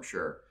time, I'm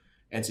sure.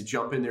 And to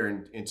jump in there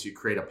and to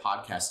create a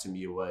podcast to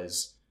me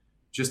was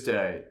just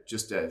a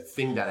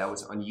thing that I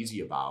was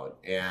uneasy about.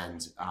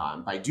 And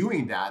by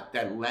doing that,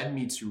 that led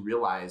me to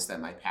realize that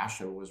my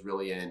passion was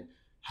really in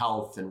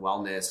health and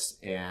wellness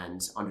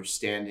and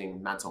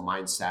understanding mental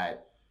mindset.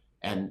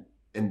 And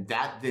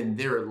that then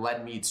there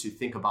led me to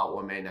think about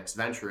what my next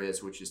venture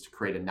is, which is to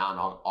create a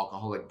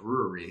non-alcoholic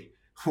brewery,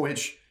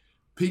 which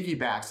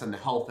piggybacks on the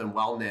health and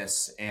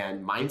wellness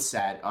and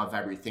mindset of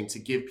everything, to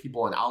give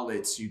people an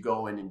outlet to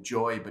go and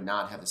enjoy, but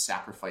not have a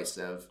sacrifice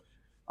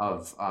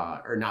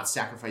or not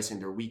sacrificing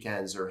their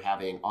weekends or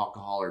having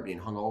alcohol or being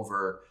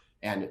hungover,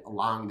 and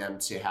allowing them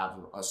to have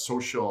a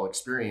social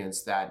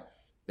experience that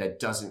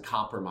doesn't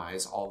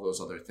compromise all those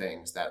other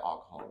things that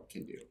alcohol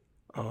can do.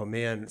 Oh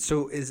man.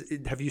 So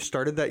have you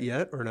started that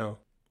yet or no?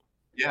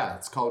 Yeah,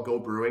 it's called Go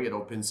Brewing. It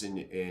opens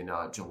in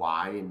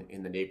July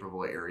in the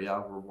Naperville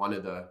area.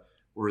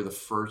 We're the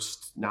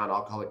first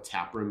non-alcoholic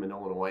tap room in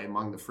Illinois,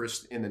 among the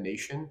first in the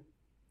nation.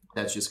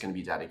 That's just going to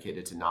be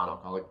dedicated to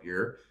non-alcoholic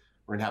beer.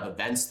 We're going to have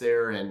events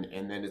there, and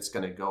then it's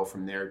going to go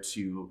from there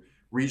to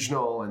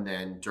regional and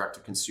then direct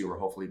to consumer,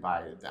 hopefully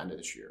by the end of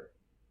this year.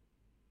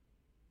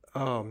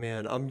 Oh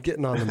man, I'm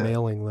getting on the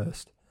mailing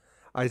list.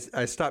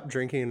 I stopped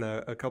drinking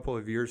a couple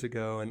of years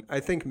ago, and I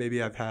think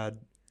maybe I've had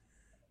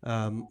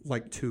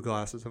like 2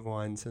 glasses of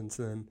wine since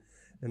then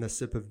and a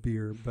sip of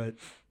beer. But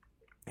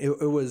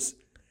it was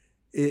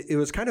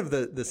kind of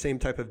the same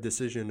type of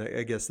decision,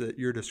 I guess, that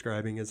you're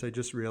describing. Is I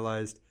just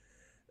realized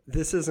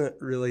this isn't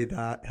really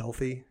that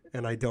healthy,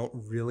 and I don't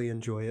really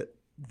enjoy it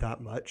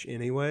that much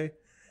anyway.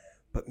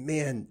 But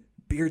man,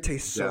 beer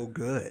tastes so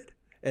good,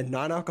 and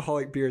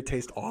non-alcoholic beer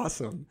tastes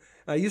awesome.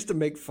 I used to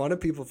make fun of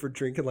people for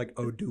drinking like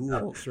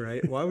O'Doul's,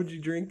 right? Why would you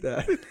drink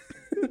that?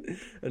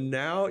 And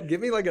now,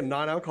 give me like a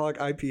non-alcoholic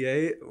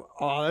IPA.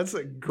 Oh, that's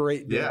a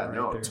great deal. Yeah, right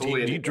no, there.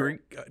 totally. Do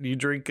you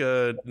drink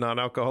a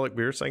non-alcoholic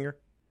beer, Singer?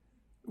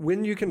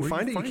 When you can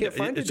find it, you can't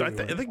find it. I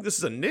think this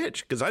is a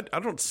niche, because I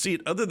don't see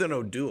it other than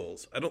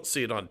O'Doul's. I don't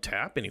see it on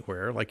tap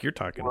anywhere like you're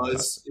talking about.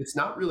 It's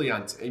not really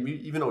on,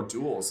 even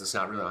O'Doul's, it's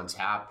not really on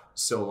tap.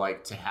 So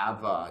like to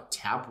have a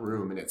tap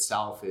room in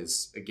itself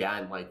is,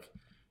 again, like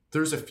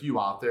there's a few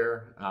out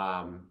there,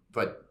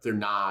 but they're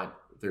not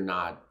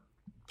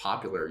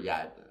popular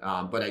yet.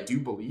 But I do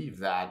believe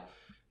that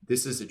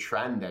this is a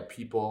trend that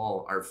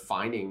people are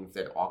finding,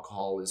 that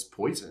alcohol is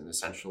poison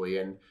essentially.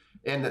 And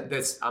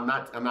that's, I'm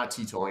not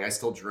teetotaling. I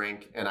still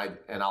drink, and I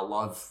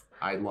love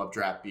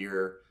draft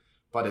beer,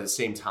 but at the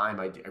same time,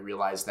 I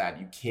realize that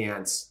you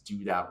can't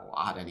do that a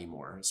lot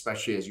anymore,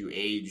 especially as you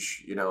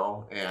age,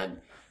 and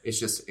it's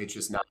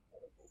just not.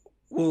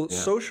 Well,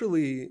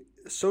 socially,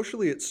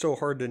 it's so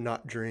hard to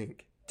not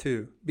drink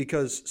too,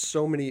 because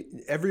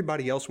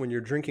everybody else when you're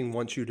drinking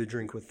wants you to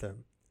drink with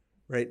them,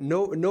 right?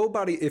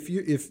 Nobody. If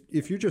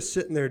you're just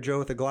sitting there, Joe,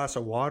 with a glass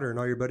of water, and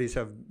all your buddies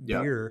have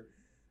beer.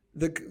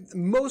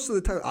 Most of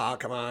the time,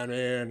 come on,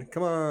 man,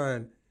 come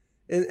on.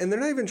 And they're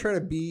not even trying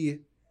to be,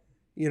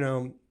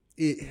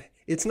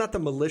 it's not the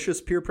malicious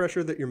peer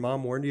pressure that your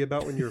mom warned you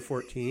about when you were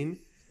 14.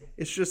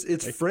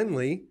 It's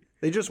friendly.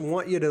 They just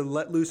want you to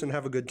let loose and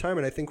have a good time.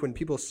 And I think when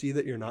people see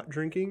that you're not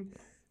drinking,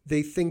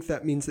 they think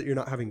that means that you're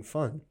not having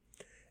fun.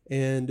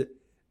 And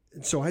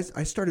so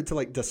I started to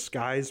like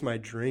disguise my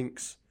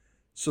drinks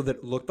so that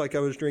it looked like I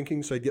was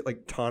drinking. So I'd get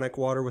like tonic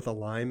water with a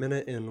lime in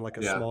it in like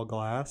a small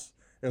glass.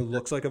 And it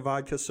looks like a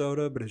vodka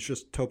soda, but it's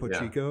just Topo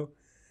Chico.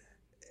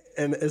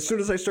 And as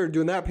soon as I started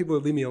doing that, people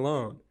would leave me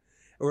alone.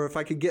 Or if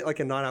I could get like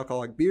a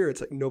non-alcoholic beer,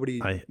 it's like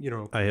nobody, I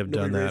have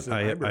done that.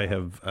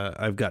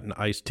 I've gotten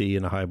iced tea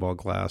in a highball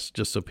glass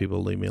just so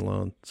people leave me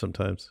alone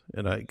sometimes.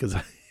 And because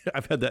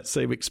I've had that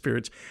same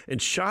experience. And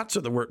shots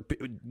are the worst.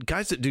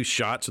 Guys that do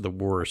shots are the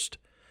worst.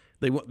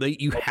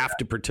 You have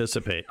to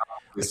participate.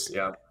 It's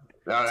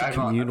a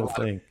communal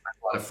thing.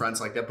 A lot of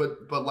friends like that,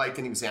 but like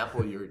an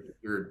example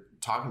you're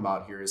talking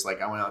about here is like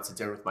I went out to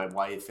dinner with my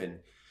wife, and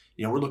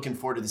we're looking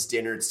forward to this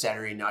dinner. It's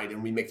Saturday night,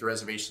 and we make the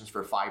reservations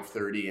for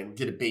 5:30, and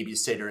get a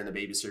babysitter, and the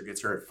babysitter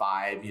gets her at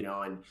 5,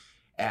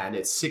 and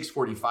it's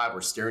 6:45.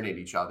 We're staring at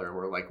each other, and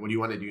we're like, "What do you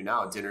want to do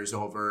now? Dinner's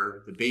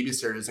over. The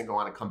babysitter doesn't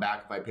want to come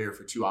back if I pay her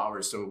for 2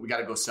 hours, so we got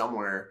to go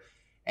somewhere."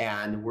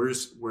 And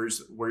where's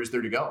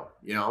there to go?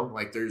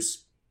 Like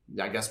there's.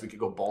 I guess we could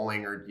go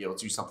bowling or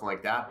do something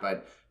like that,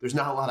 but there's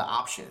not a lot of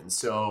options.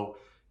 So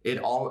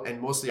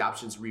most of the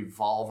options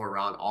revolve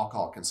around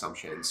alcohol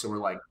consumption. So we're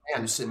like,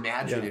 man, just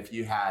imagine if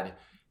you had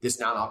this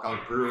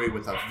non-alcoholic brewery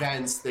with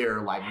events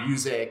there, live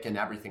music and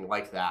everything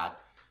like that,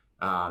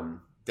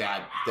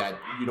 that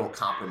you don't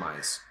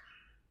compromise.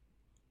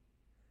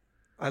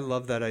 I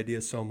love that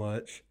idea so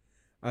much.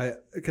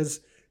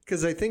 Because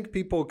I think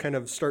people kind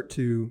of start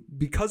to,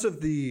 because of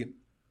the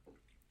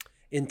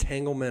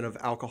entanglement of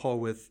alcohol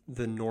with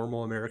the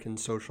normal American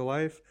social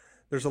life,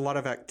 there's a lot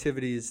of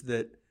activities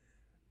that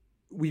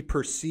we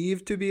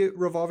perceive to be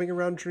revolving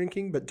around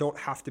drinking, but don't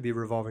have to be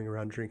revolving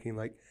around drinking.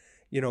 Like,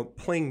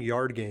 playing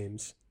yard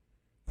games,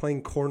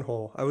 playing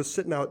cornhole. I was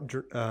sitting out,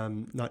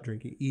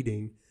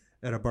 eating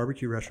at a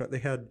barbecue restaurant. They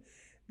had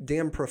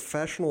damn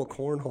professional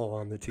cornhole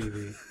on the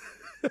TV.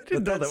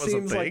 But that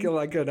seems like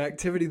an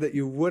activity that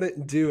you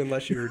wouldn't do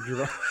unless you were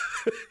drunk.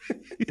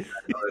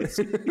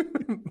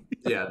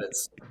 Yeah,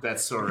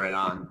 that's so right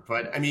on.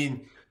 But I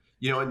mean,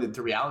 and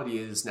the reality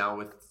is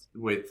now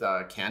with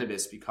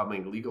cannabis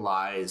becoming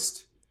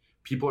legalized,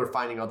 people are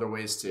finding other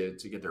ways to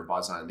get their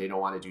buzz on. They don't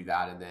want to do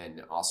that and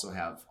then also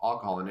have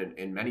alcohol. And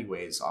in many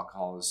ways,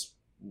 alcohol is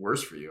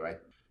worse for you.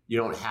 You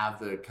don't have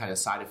the kind of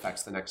side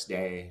effects the next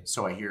day.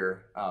 So I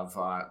hear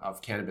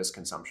of cannabis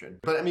consumption.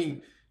 But I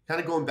mean, kind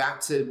of going back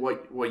to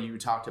what you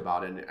talked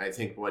about, and I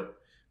think what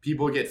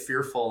people get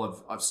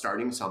fearful of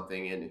starting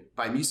something. And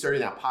by me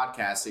starting that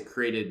podcast, it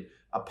created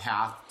a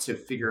path to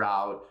figure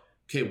out,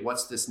 okay,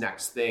 what's this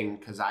next thing?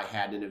 Because I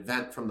had an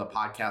event from the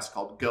podcast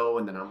called Go.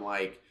 And then I'm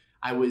like,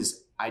 I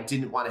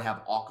didn't want to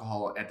have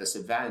alcohol at this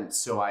event.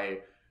 So I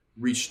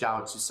reached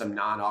out to some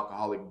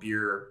non-alcoholic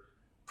beer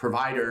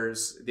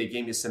providers. They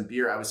gave me some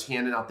beer. I was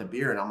handing out the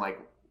beer and I'm like,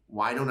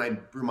 why don't I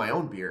brew my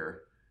own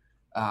beer?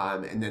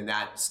 And then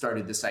that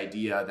started this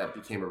idea that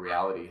became a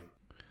reality.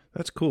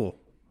 That's cool.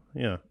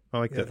 Yeah, I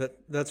like that.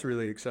 That's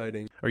really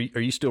exciting. Are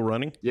you still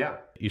running? Yeah.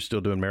 You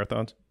still doing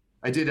marathons?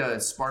 I did a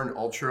Spartan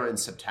Ultra in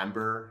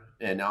September,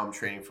 and now I'm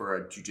training for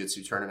a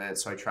jiu-jitsu tournament.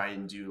 So I try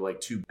and do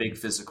like 2 big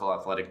physical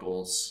athletic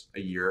goals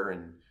a year.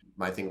 And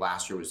my thing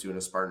last year was doing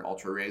a Spartan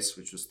Ultra race,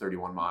 which was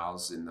 31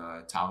 miles in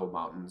the Tahoe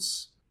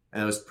Mountains.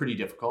 And it was pretty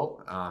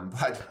difficult.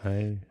 But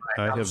I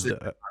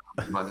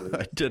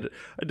did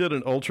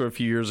an ultra a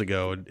few years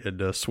ago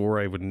and swore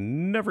I would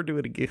never do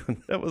it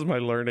again. That was my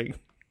learning.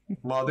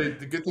 Well, the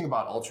good thing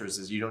about ultras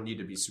is you don't need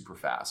to be super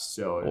fast.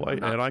 So,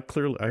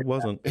 I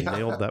wasn't. I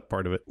nailed that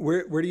part of it.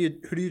 Who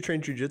do you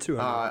train jiu-jitsu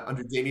under?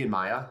 Under Damian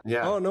Maya.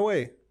 Yeah. Oh, no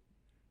way.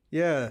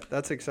 Yeah,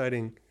 that's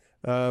exciting.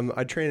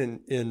 I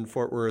train in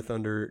Fort Worth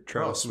under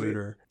Travis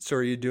Luter. So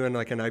are you doing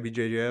like an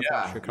IBJJF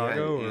in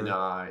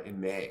Chicago? In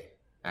May,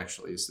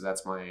 actually. So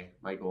that's my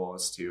goal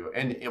is to,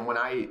 and when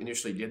I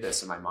initially did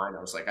this in my mind,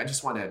 I was like, I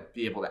just want to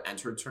be able to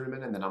enter a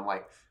tournament. And then I'm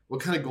like, what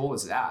kind of goal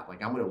is that?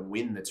 Like, I'm going to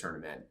win the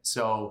tournament.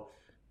 So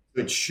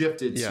it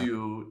shifted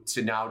to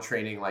now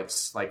training like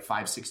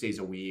 5-6 days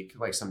a week.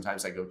 Like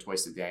sometimes I go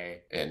twice a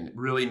day and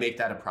really make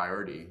that a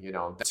priority.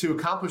 To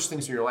accomplish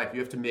things in your life,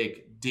 you have to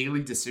make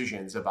daily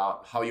decisions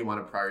about how you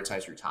want to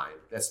prioritize your time.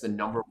 That's the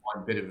number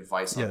one bit of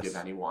advice I'll give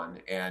anyone.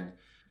 And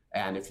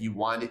if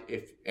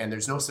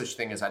there's no such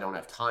thing as I don't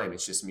have time, it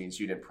just means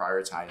you didn't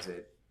prioritize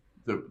it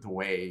the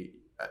way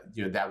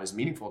that was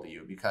meaningful to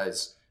you,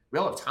 because we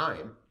all have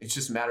time. It's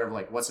just a matter of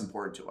like what's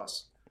important to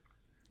us.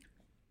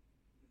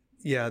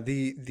 Yeah,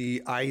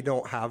 the I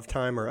don't have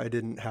time or I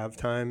didn't have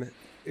time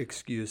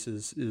excuse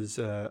is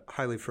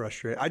highly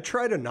frustrating. I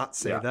try to not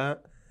say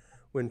that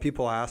when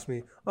people ask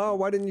me, oh,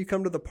 why didn't you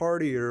come to the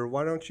party, or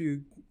why don't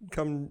you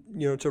come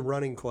to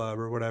running club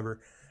or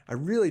whatever. I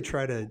really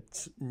try to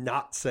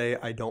not say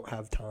I don't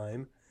have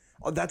time.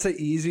 That's an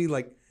easy,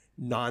 like,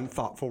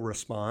 non-thoughtful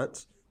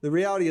response. The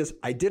reality is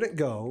I didn't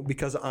go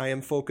because I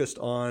am focused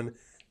on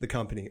the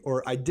company,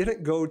 or I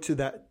didn't go to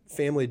that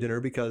family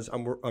dinner because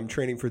I'm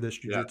training for this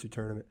jiu-jitsu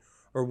tournament,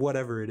 or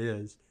whatever it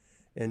is.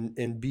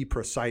 And be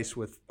precise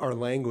with our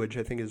language,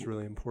 I think, is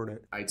really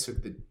important. I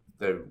took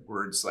the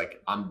words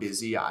like I'm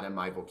busy out of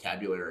my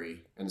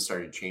vocabulary and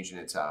started changing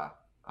it to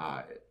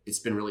it's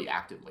been really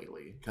active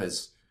lately,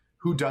 because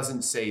who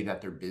doesn't say that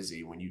they're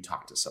busy when you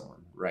talk to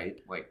someone,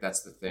 right? Like,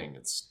 that's the thing.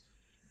 It's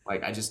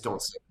like, I just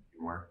don't say it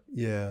anymore.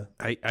 Yeah.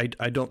 I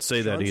don't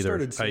say that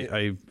either.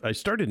 I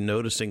started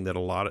noticing that a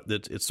lot of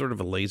that it's sort of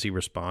a lazy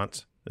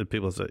response that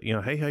people say,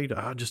 hey, how you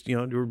doing? Just,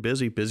 you're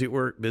busy at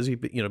work, busy.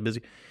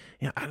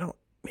 Yeah, I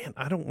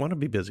don't want to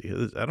be busy.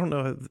 I don't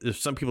know if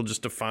some people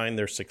just define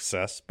their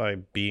success by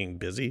being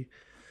busy,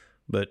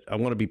 but I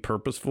want to be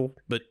purposeful.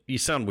 But you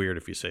sound weird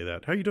if you say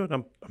that. How are you doing?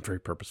 I'm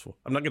very purposeful.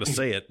 I'm not going to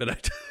say it, but I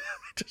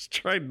just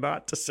try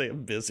not to say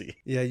I'm busy.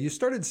 Yeah, you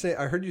started saying,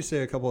 I heard you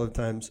say a couple of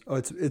times, oh,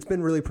 it's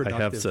been really productive.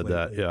 I have said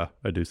lately. that. Yeah,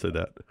 I do say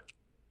that.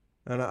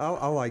 And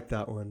I like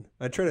that one.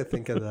 I try to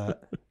think of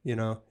that,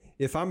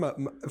 if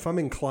I'm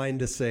inclined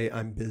to say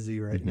I'm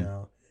busy right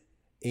now,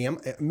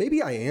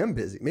 maybe I am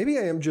busy. Maybe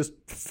I am just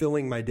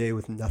filling my day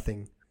with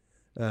nothing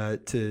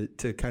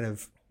to kind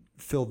of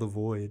fill the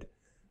void.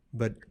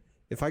 But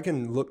if I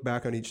can look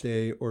back on each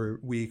day or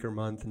week or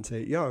month and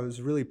say, yeah, it was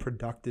a really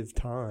productive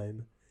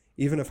time,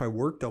 even if I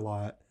worked a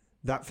lot,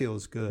 that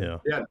feels good.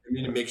 Yeah. I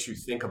mean, it makes you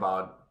think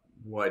about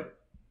what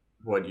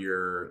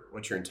your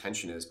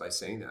intention is by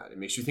saying that. It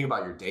makes you think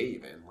about your day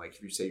even. Like,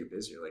 if you say you're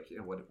busy, you're like,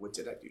 what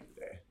did I do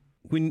today?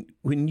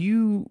 When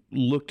you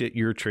looked at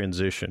your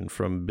transition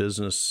from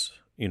business,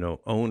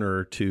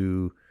 owner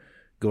to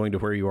going to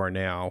where you are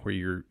now, where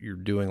you're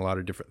doing a lot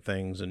of different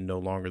things and no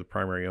longer the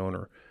primary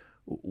owner,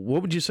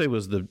 what would you say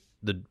was the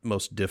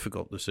most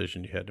difficult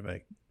decision you had to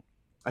make?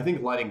 I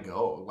think letting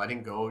go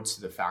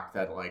to the fact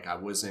that, like, I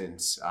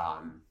wasn't,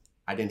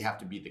 I didn't have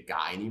to be the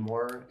guy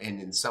anymore.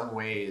 And in some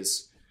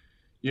ways,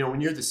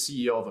 when you're the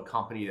CEO of a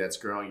company that's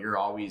growing, your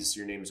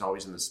name's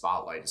always in the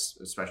spotlight,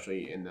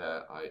 especially in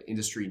the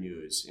industry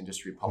news,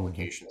 industry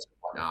publications and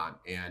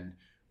whatnot. And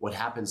what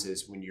happens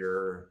is when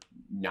you're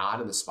not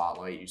in the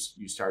spotlight,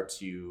 you start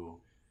to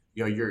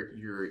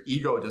your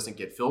ego doesn't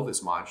get filled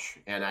as much.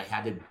 And I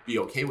had to be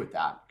okay with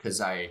that,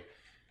 because I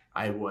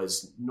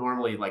was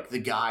normally like the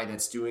guy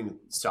that's doing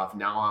stuff.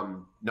 Now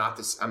I'm not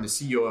this. I'm the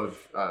CEO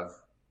of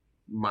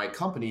my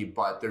company,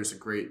 but there's a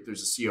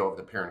CEO of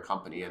the parent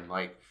company, and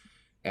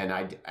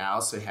I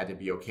also had to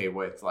be okay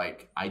with,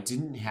 like, I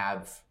didn't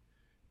have,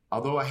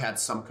 although I had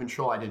some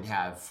control, I didn't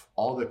have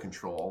all the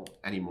control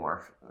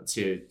anymore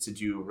to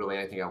do really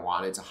anything I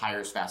wanted, to hire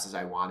as fast as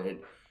I wanted.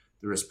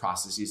 There was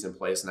processes in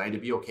place, and I had to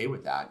be okay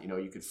with that.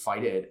 You could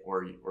fight it,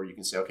 or you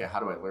can say, okay, how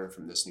do I learn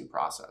from this new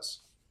process?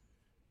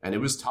 And it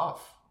was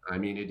tough. I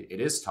mean, it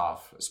is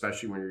tough,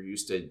 especially when you're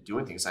used to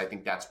doing things. I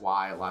think that's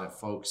why a lot of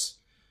folks,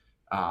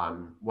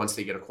 once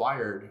they get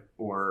acquired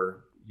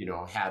or,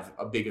 have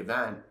a big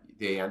event,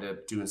 they end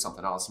up doing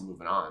something else and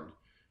moving on.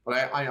 But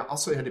I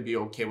also had to be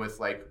okay with,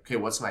 like, okay,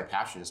 what's my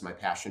passion? Is my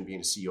passion being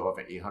a CEO of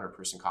an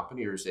 800-person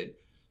company, or is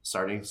it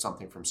starting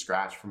something from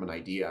scratch, from an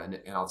idea? And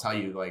I'll tell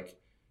you, like,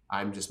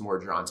 I'm just more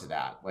drawn to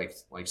that,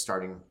 like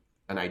starting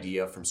an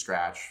idea from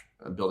scratch,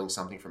 building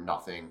something from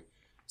nothing,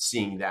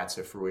 seeing that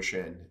to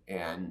fruition,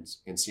 and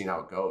seeing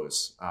how it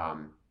goes,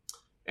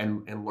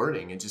 and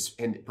learning,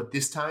 but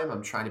this time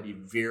I'm trying to be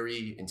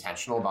very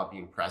intentional about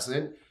being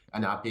present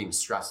and not being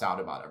stressed out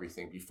about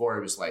everything. Before,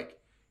 it was like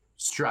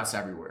stress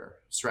everywhere,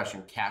 stress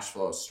on cash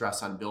flow,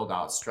 stress on build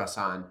out, stress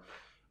on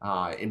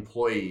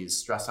employees,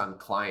 stress on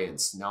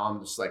clients. Now I'm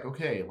just like,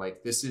 okay,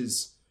 like,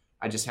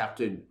 I just have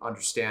to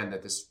understand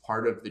that this is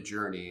part of the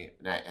journey,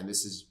 and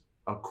this is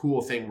a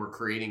cool thing we're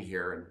creating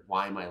here. And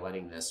why am I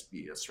letting this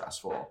be a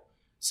stressful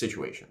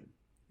situation?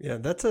 Yeah,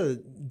 that's a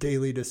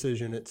daily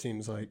decision. It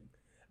seems like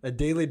a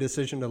daily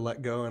decision to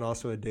let go, and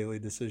also a daily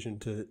decision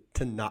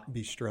to not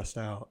be stressed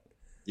out.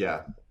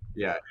 Yeah.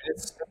 I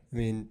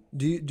mean,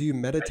 do you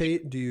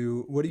meditate?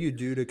 What do you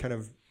do to kind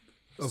of?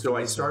 So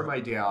I start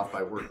my day off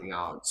by working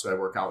out. So I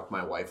work out with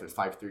my wife at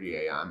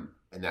 5:30 a.m.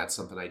 and that's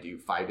something I do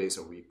 5 days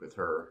a week with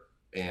her.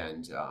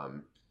 And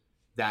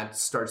that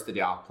starts the day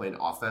off playing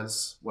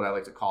offense, what I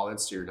like to call it.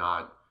 So you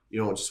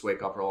don't just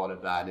wake up, roll out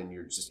of bed, and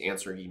you're just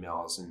answering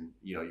emails, and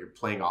you're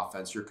playing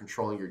offense. You're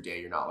controlling your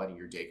day. You're not letting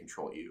your day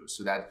control you.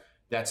 So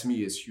that to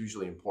me is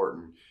hugely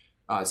important.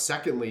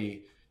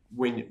 Secondly,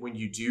 when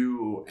you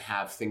do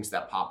have things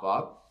that pop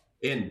up,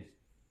 and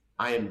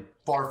I am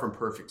far from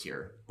perfect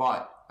here,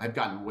 but I've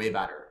gotten way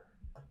better.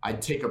 I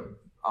take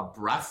a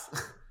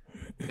breath.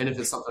 And if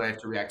it's something I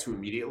have to react to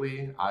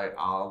immediately,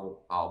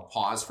 I'll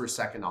pause for a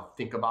second. I'll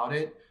think about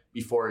it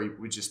before it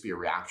would just be a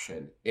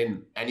reaction.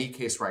 In any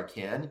case where I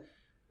can,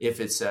 if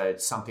it's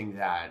something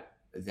that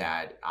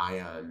I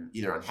am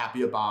either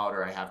unhappy about,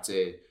 or I have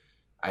to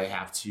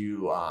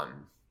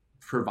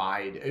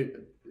provide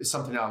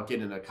something I'll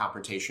get in a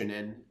confrontation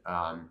in,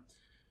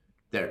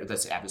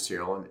 that's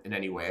adversarial in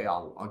any way,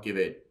 I'll give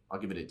it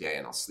a day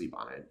and I'll sleep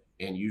on it.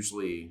 And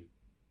usually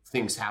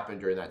things happen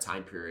during that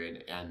time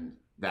period, and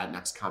that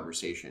next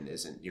conversation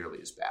isn't nearly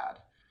as bad.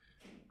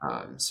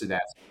 So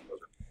that's.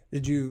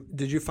 Did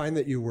you find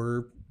that you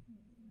were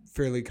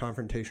fairly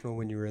confrontational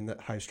when you were in that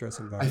high stress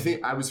environment? I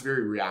think I was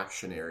very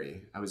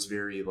reactionary. I was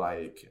very it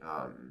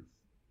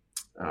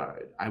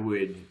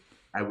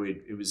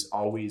was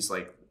always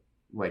like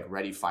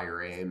ready,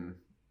 fire, aim.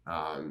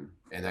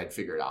 And I'd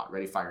figure it out,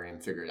 ready, fire, aim,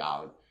 figure it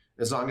out.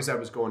 As long as I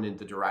was going in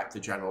the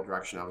general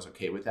direction, I was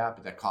okay with that.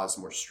 But that caused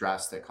more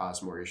stress, that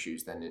caused more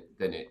issues than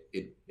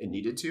it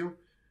needed to.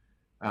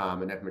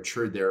 And I've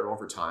matured there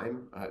over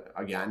time.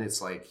 Again,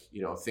 it's like,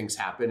 things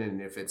happen.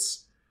 And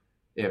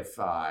if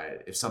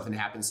something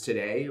happens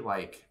today,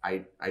 like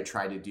I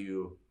try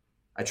to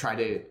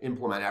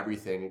implement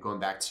everything. And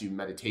going back to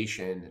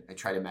meditation, I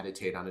try to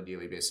meditate on a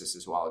daily basis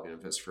as well, even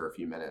if it's for a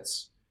few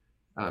minutes,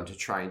 to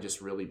try and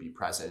just really be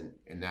present.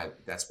 And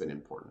that's been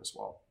important as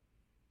well.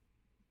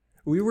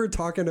 We were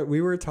talking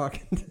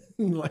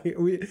like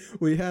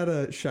we had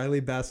a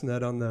Shiley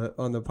Bassnett on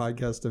the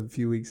podcast a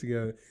few weeks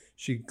ago.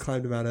 She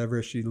climbed Mount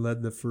Everest. She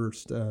led the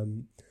first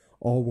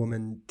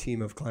all-woman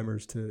team of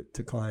climbers to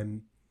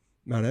climb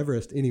Mount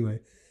Everest. Anyway,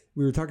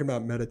 we were talking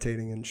about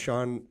meditating, and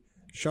Sean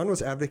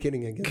was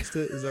advocating against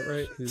it. Is that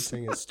right? He was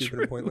saying it's stupid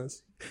and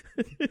pointless.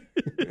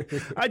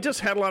 I just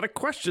had a lot of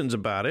questions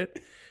about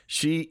it.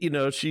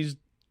 She's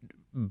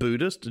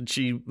Buddhist, and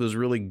she was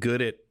really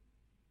good at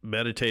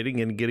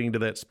meditating and getting to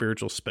that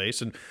spiritual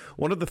space. And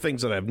one of the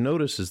things that I've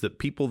noticed is that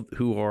people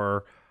who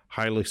are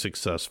highly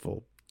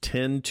successful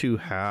tend to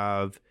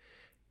have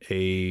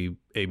a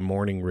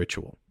morning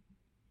ritual.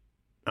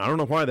 I don't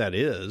know why that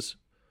is,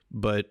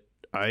 but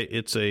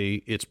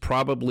it's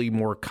probably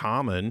more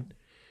common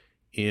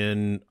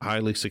in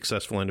highly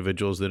successful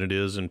individuals than it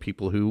is in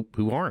people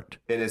who aren't.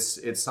 And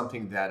it's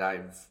something that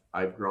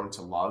I've grown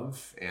to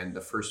love. And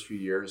the first few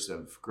years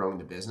of growing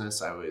the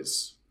business, I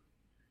was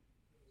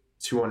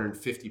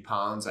 250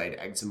 pounds. I had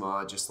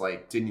eczema, just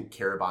didn't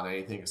care about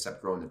anything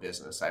except growing the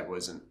business. I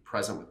wasn't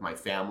present with my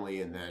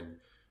family. And then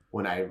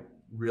when I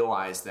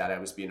realized that I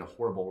was being a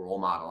horrible role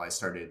model, I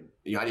started,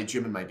 I had a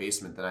gym in my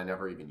basement that I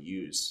never even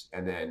used.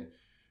 And then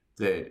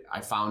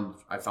I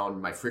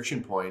found my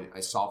friction point. I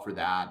solved for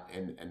that,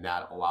 and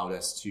that allowed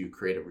us to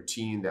create a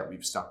routine that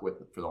we've stuck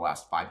with for the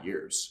last 5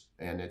 years.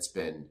 And it's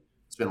been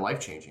life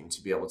changing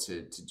to be able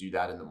to do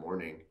that in the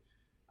morning,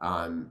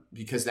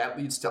 because that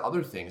leads to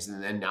other things.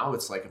 And then now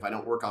it's like, if I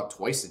don't work out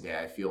twice a day,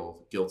 I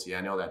feel guilty.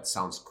 I know that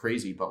sounds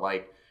crazy, but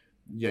like,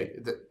 yeah,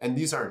 and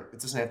it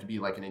doesn't have to be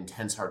like an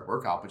intense hard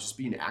workout, but just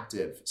being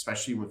active,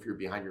 especially if you're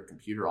behind your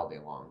computer all day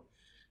long.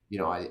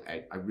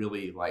 I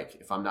really, like,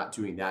 if I'm not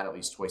doing that at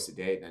least twice a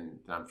day, then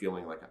I'm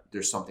feeling like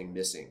there's something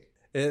missing.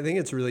 And I think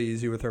it's really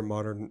easy with our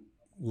modern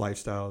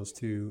lifestyles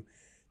to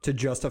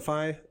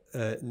justify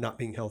not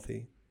being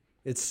healthy.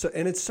 It's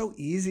so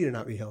easy to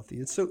not be healthy.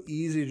 It's so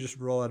easy to just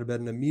roll out of bed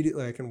and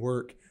immediately I can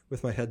work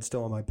with my head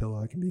still on my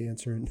pillow. I can be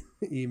answering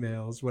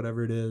emails,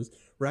 whatever it is,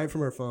 right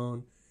from our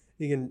phone.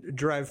 You can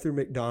drive through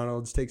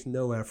McDonald's, takes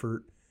no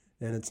effort,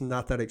 and it's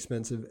not that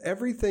expensive.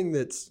 Everything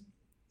that's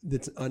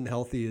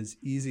unhealthy is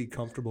easy,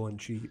 comfortable, and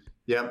cheap.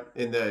 Yeah,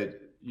 and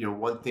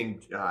one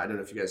thing, I don't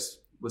know if you guys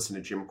listen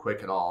to Jim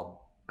Quick at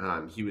all.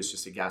 He was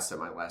just a guest at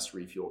my last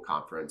Refuel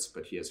conference,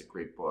 but he has a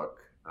great book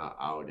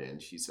out,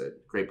 and he's a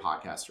great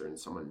podcaster and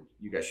someone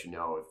you guys should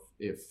know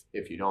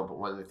if you don't. But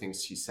one of the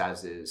things he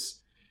says is,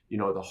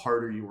 the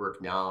harder you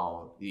work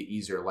now, the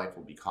easier life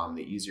will become.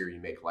 The easier you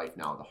make life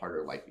now, the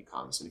harder life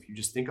becomes. And if you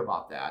just think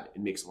about that,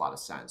 it makes a lot of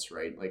sense,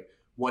 right? Like,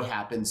 what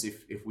happens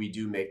if we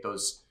do make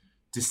those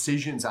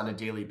decisions on a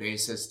daily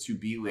basis to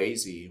be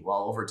lazy?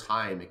 Well, over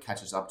time, it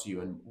catches up to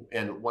you.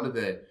 And one of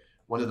the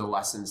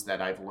lessons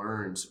that I've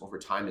learned over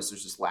time is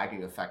there's this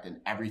lagging effect in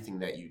everything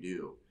that you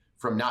do.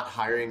 From not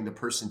hiring the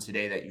person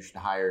today that you should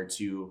hire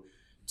to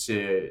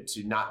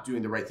not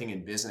doing the right thing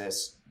in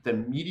business, the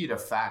immediate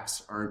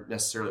effects aren't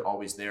necessarily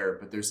always there,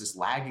 but there's this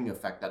lagging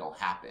effect that'll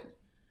happen.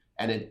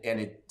 And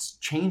it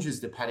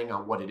changes depending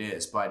on what it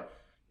is. But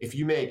if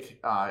you make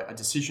a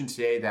decision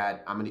today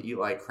that I'm going to eat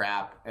like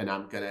crap and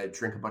I'm going to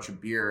drink a bunch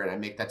of beer, and I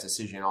make that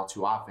decision all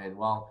too often,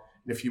 well,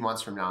 in a few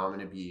months from now, I'm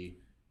going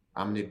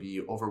to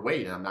be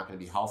overweight and I'm not going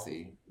to be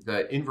healthy.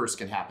 The inverse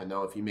can happen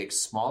though. If you make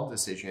small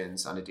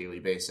decisions on a daily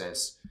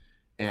basis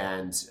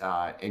and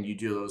you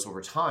do those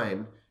over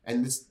time,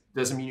 and this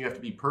doesn't mean you have to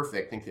be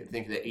perfect. Think of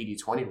the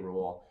 80-20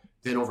 rule.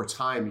 Then over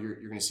time, you're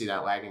going to see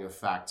that lagging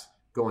effect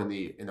go in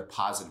the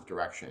positive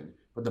direction.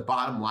 But the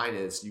bottom line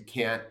is you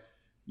can't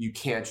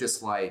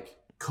just like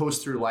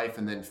coast through life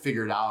and then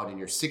figure it out in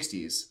your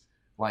 60s.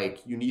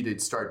 Like, you need to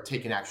start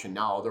taking action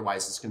now.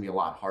 Otherwise, it's going to be a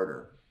lot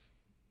harder.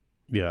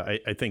 Yeah,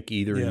 I think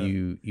either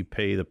you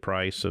pay the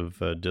price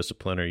of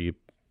discipline or you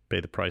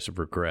pay the price of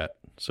regret.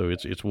 So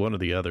it's one or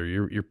the other.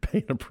 You're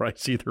paying a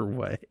price either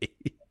way.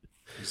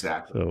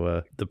 Exactly.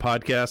 So the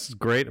podcast is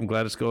great. I'm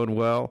glad it's going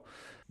well.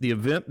 The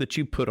event that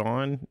you put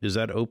on, is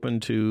that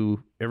open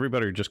to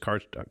everybody or just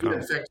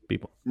cars.com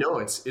people? No,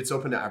 it's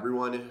open to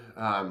everyone.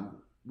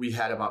 We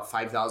had about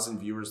 5,000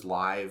 viewers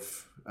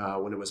live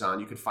when it was on.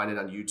 You could find it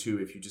on YouTube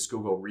if you just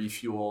Google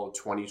Refuel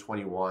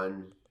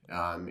 2021.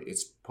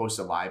 It's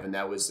posted live, and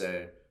that was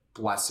a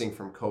blessing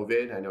from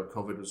COVID. I know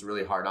COVID was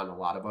really hard on a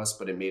lot of us,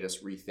 but it made us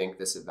rethink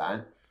this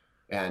event.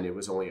 And it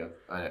was only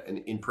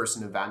an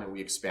in-person event, and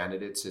we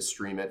expanded it to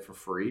stream it for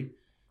free.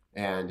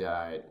 And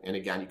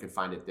again, you can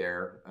find it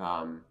there.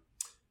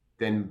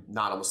 Then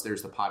Not Almost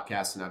There's the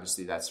podcast, and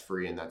obviously that's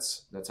free, and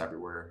that's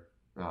everywhere.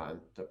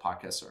 The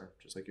podcasts are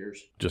just like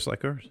yours. Just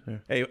like ours. Yeah.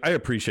 Hey, I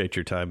appreciate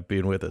your time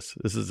being with us.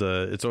 This is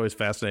it's always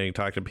fascinating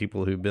talking to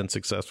people who've been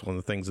successful in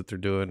the things that they're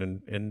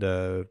doing,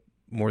 and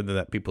more than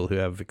that, people who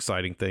have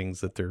exciting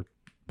things that they're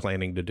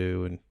planning to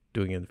do and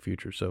doing in the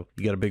future. So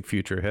you got a big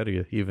future ahead of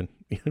you,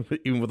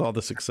 even with all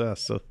the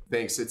success. So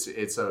thanks.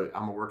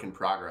 I'm a work in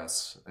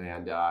progress,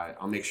 and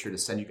I'll make sure to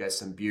send you guys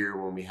some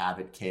beer when we have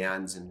it,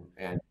 cans and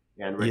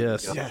ready to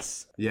go.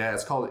 Yes. Yeah,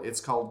 it's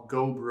called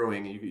Go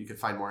Brewing. You can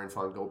find more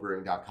info on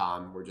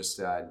gobrewing.com. We're just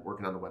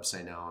working on the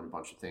website now and a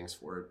bunch of things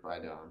for it,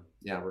 but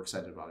we're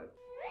excited about it.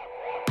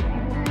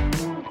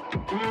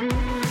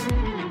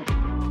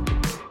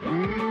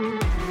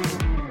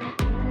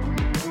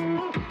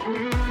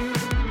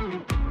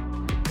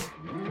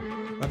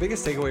 My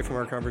biggest takeaway from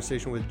our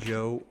conversation with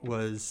Joe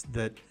was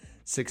that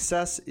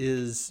success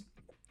is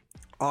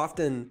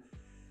often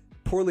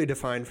poorly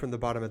defined from the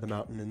bottom of the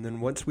mountain. And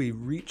then once we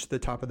reach the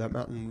top of that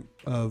mountain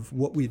of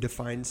what we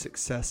define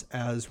success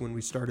as when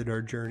we started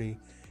our journey,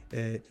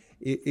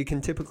 it can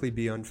typically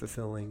be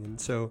unfulfilling.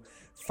 And so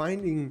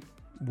finding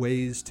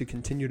ways to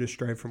continue to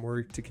strive for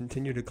more, to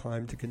continue to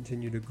climb, to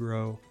continue to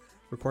grow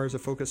requires a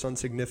focus on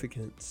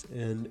significance.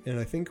 And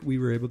I think we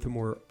were able to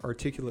more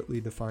articulately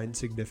define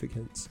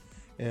significance.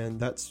 And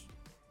that's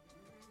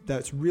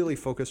really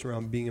focused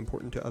around being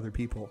important to other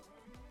people.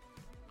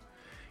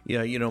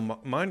 Yeah,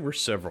 mine were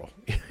several.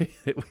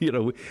 We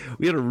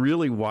had a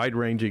really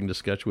wide-ranging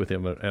discussion with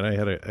him, and I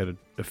had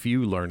a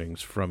few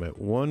learnings from it.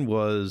 One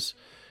was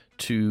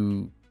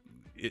to,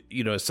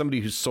 as somebody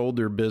who sold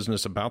their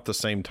business about the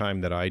same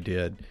time that I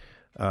did,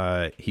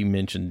 he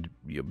mentioned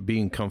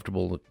being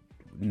comfortable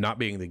not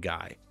being the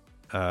guy,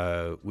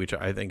 which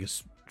I think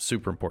is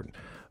super important.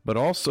 but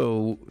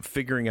also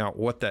figuring out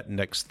what that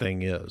next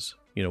thing is.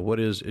 What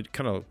is it,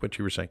 kind of what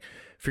you were saying,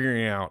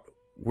 figuring out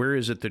where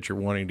is it that you're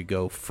wanting to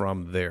go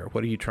from there?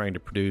 What are you trying to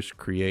produce,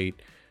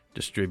 create,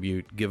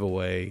 distribute, give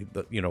away?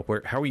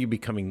 How are you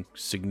becoming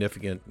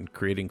significant and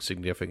creating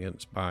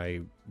significance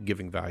by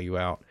giving value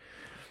out?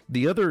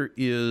 The other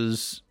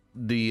is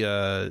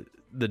the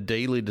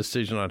daily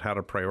decision on how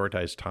to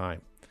prioritize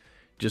time.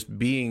 Just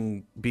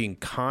being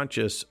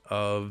conscious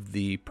of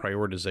the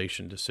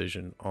prioritization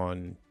decision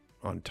on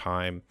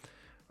time,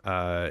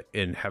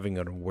 and having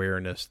an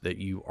awareness that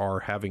you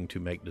are having to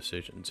make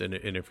decisions. And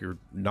if you're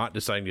not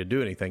deciding to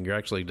do anything, you're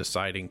actually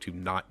deciding to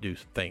not do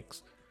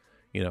things.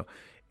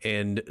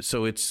 And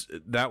so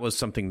that was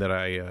something that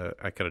I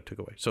kind of took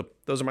away. So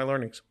those are my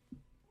learnings.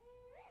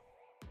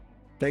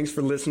 Thanks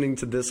for listening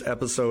to this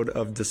episode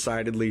of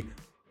Decidedly.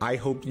 I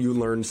hope you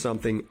learned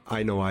something.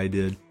 I know I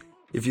did.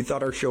 If you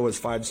thought our show was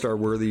 5-star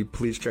worthy,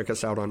 please check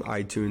us out on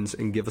iTunes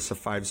and give us a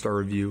 5-star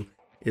review.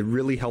 It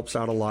really helps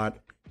out a lot,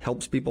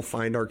 helps people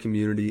find our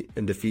community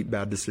and defeat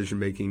bad decision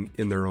making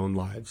in their own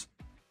lives.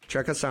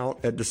 Check us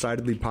out at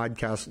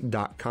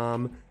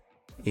decidedlypodcast.com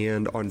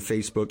and on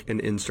Facebook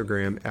and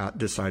Instagram at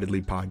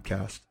Decidedly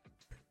Podcast.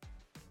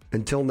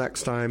 Until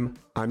next time,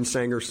 I'm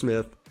Sanger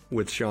Smith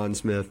with Sean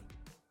Smith.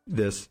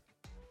 This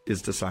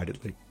is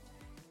Decidedly.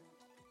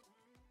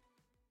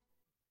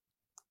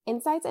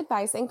 Insights,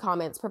 advice, and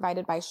comments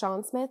provided by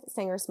Sean Smith,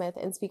 Sanger Smith,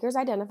 and speakers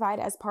identified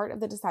as part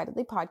of the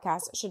Decidedly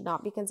podcast should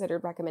not be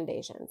considered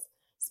recommendations.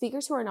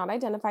 Speakers who are not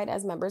identified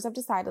as members of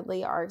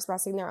Decidedly are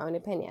expressing their own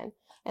opinion,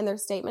 and their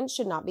statements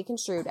should not be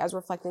construed as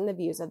reflecting the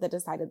views of the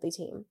Decidedly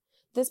team.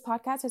 This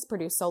podcast is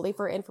produced solely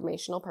for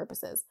informational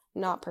purposes,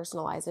 not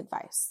personalized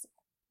advice.